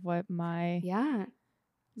think of what my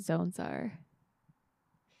zones are.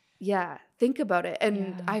 Yeah, think about it.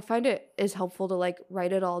 And I find it is helpful to like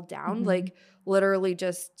write it all down. Like literally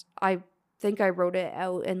just, I think I wrote it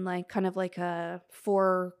out in like kind of like a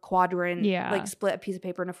 4 quadrant, like split a piece of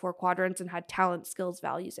paper into 4 quadrants and had talent, skills,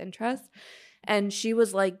 values, interests. And she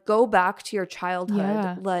was like, go back to your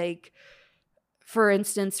childhood. Like, for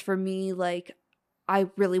instance, for me, like I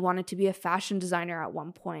really wanted to be a fashion designer at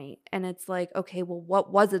one point. And it's like, okay, well,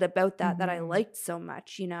 what was it about that that I liked so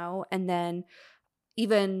much, And then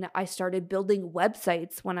even I started building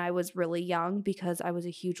websites when I was really young because I was a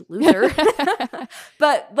huge loser.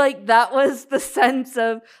 But like that was the sense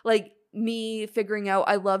of like me figuring out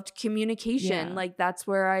I loved communication. Like that's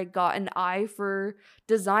where I got an eye for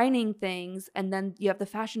designing things. And then you have the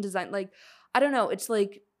fashion design. Like, I don't know. It's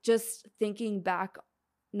like just thinking back,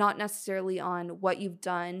 not necessarily on what you've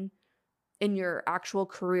done in your actual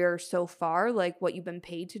career so far, like what you've been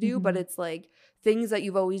paid to do, but it's like things that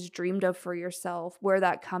you've always dreamed of for yourself, where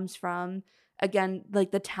that comes from. Again, like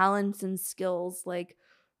the talents and skills, like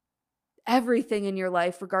everything in your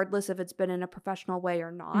life, regardless if it's been in a professional way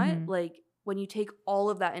or not, like when you take all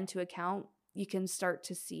of that into account, you can start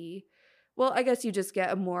to see, well, I guess you just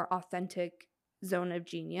get a more authentic zone of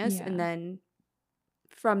genius. And then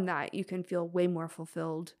from that, you can feel way more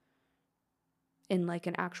fulfilled in like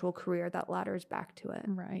an actual career that ladders back to it.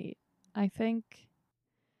 Right. I think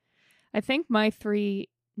my 3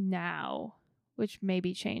 now, which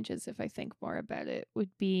maybe changes if I think more about it, would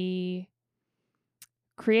be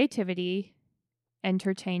creativity,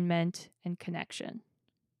 entertainment, and connection.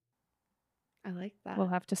 I like that. We'll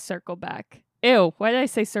have to circle back. Ew, why did I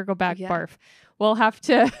say circle back? Barf. We'll have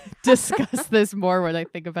to discuss this more when I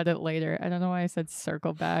think about it later. I don't know why I said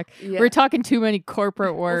circle back. We're talking too many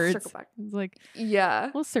corporate words. We'll circle back. It's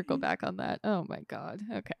like, we'll circle back on that. Oh my God.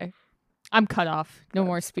 Okay. I'm cut off. No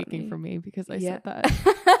more speaking for me because I said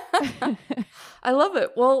that. I love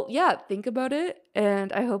it. Well, think about it.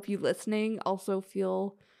 And I hope you listening also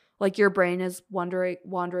feel like your brain is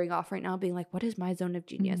wandering off right now, being like, what is my zone of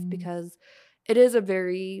genius? Because it is a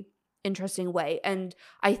very interesting way. And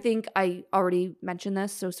I think I already mentioned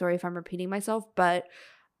this, so sorry if I'm repeating myself, but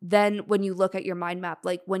then when you look at your mind map,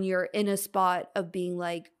 like when you're in a spot of being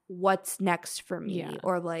like, what's next for me?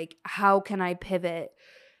 Or like, how can I pivot?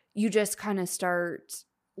 You just kind of start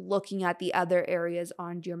looking at the other areas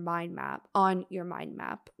on your mind map.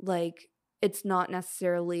 Like it's not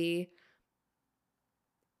necessarily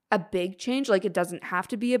a big change. Like it doesn't have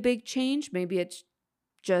to be a big change. Maybe it's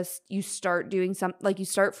just you start doing like you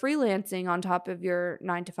start freelancing on top of your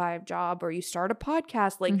 9-to-5 job, or you start a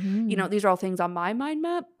podcast. Like, these are all things on my mind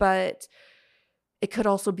map, but it could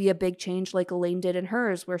also be a big change like Elaine did in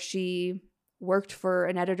hers, where she worked for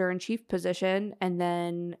an editor-in-chief position and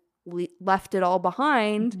then left it all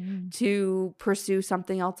behind to pursue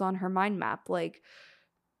something else on her mind map. Like,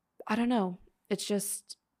 I don't know. It's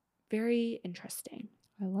just very interesting.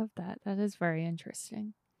 I love that. That is very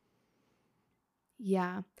interesting.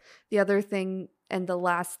 Yeah. The other thing and the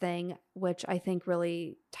last thing, which I think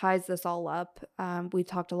really ties this all up, we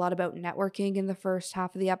talked a lot about networking in the first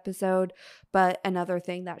half of the episode, but another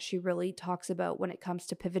thing that she really talks about when it comes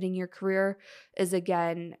to pivoting your career is,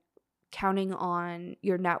 again, counting on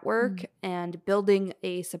your network and building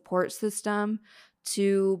a support system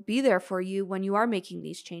to be there for you when you are making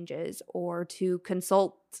these changes, or to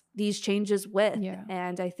consult these changes with.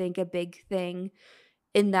 And I think a big thing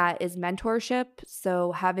in that is mentorship.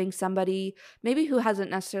 So having somebody maybe who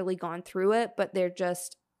hasn't necessarily gone through it, but they're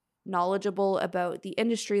just knowledgeable about the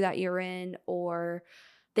industry that you're in, or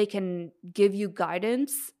they can give you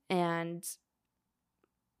guidance and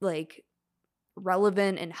like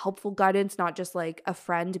relevant and helpful guidance, not just like a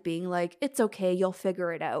friend being like, it's okay, you'll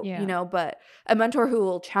figure it out, but a mentor who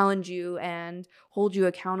will challenge you and hold you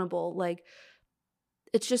accountable. Like,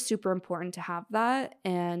 it's just super important to have that.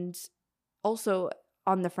 And also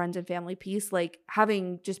on the friends and family piece, like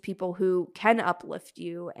having just people who can uplift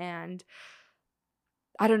you and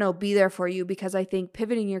I don't know, be there for you, because I think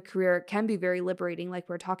pivoting your career can be very liberating, like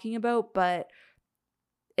we're talking about, but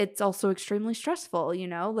it's also extremely stressful, you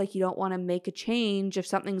know? Like, you don't want to make a change if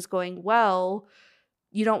something's going well.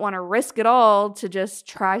 You don't want to risk it all to just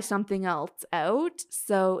try something else out.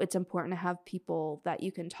 So it's important to have people that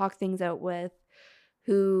you can talk things out with,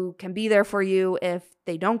 who can be there for you if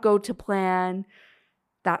they don't go to plan,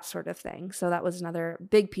 that sort of thing. So that was another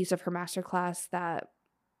big piece of her masterclass that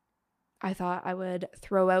I thought I would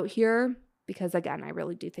throw out here, because again, I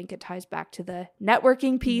really do think it ties back to the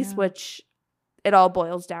networking piece, which it all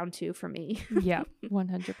boils down to for me. Yeah,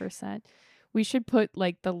 100%. We should put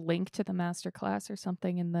like the link to the masterclass or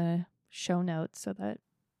something in the show notes so that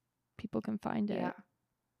people can find it. Yeah,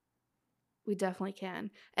 we definitely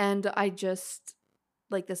can. And I just,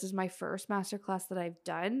 like, this is my first masterclass that I've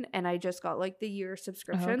done, and I just got like the year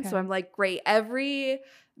subscription. Okay. So I'm like, great. Every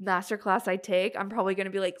masterclass I take, I'm probably going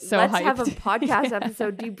to be like, So let's hyped. have a podcast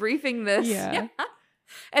episode debriefing this. Yeah.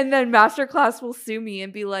 And then masterclass will sue me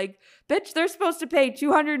and be like, bitch, they're supposed to pay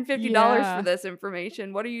 $250 for this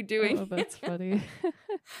information. What are you doing? Oh, that's funny.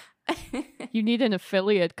 You need an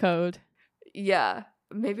affiliate code. Yeah,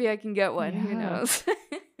 maybe I can get one. Yeah. Who knows?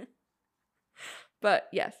 But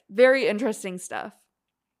yes, very interesting stuff.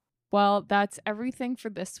 Well, that's everything for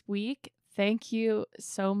this week. Thank you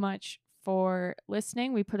so much for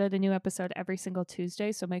listening. We put out a new episode every single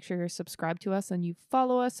Tuesday, so make sure you're subscribed to us and you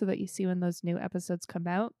follow us so that you see when those new episodes come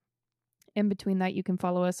out. In between that, you can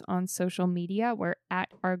follow us on social media. We're at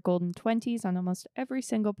Our Golden 20s on almost every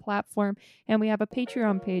single platform, and we have a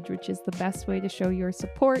Patreon page, which is the best way to show your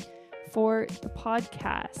support for the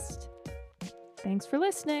podcast. Thanks for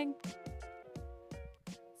listening.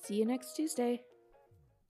 See you next Tuesday.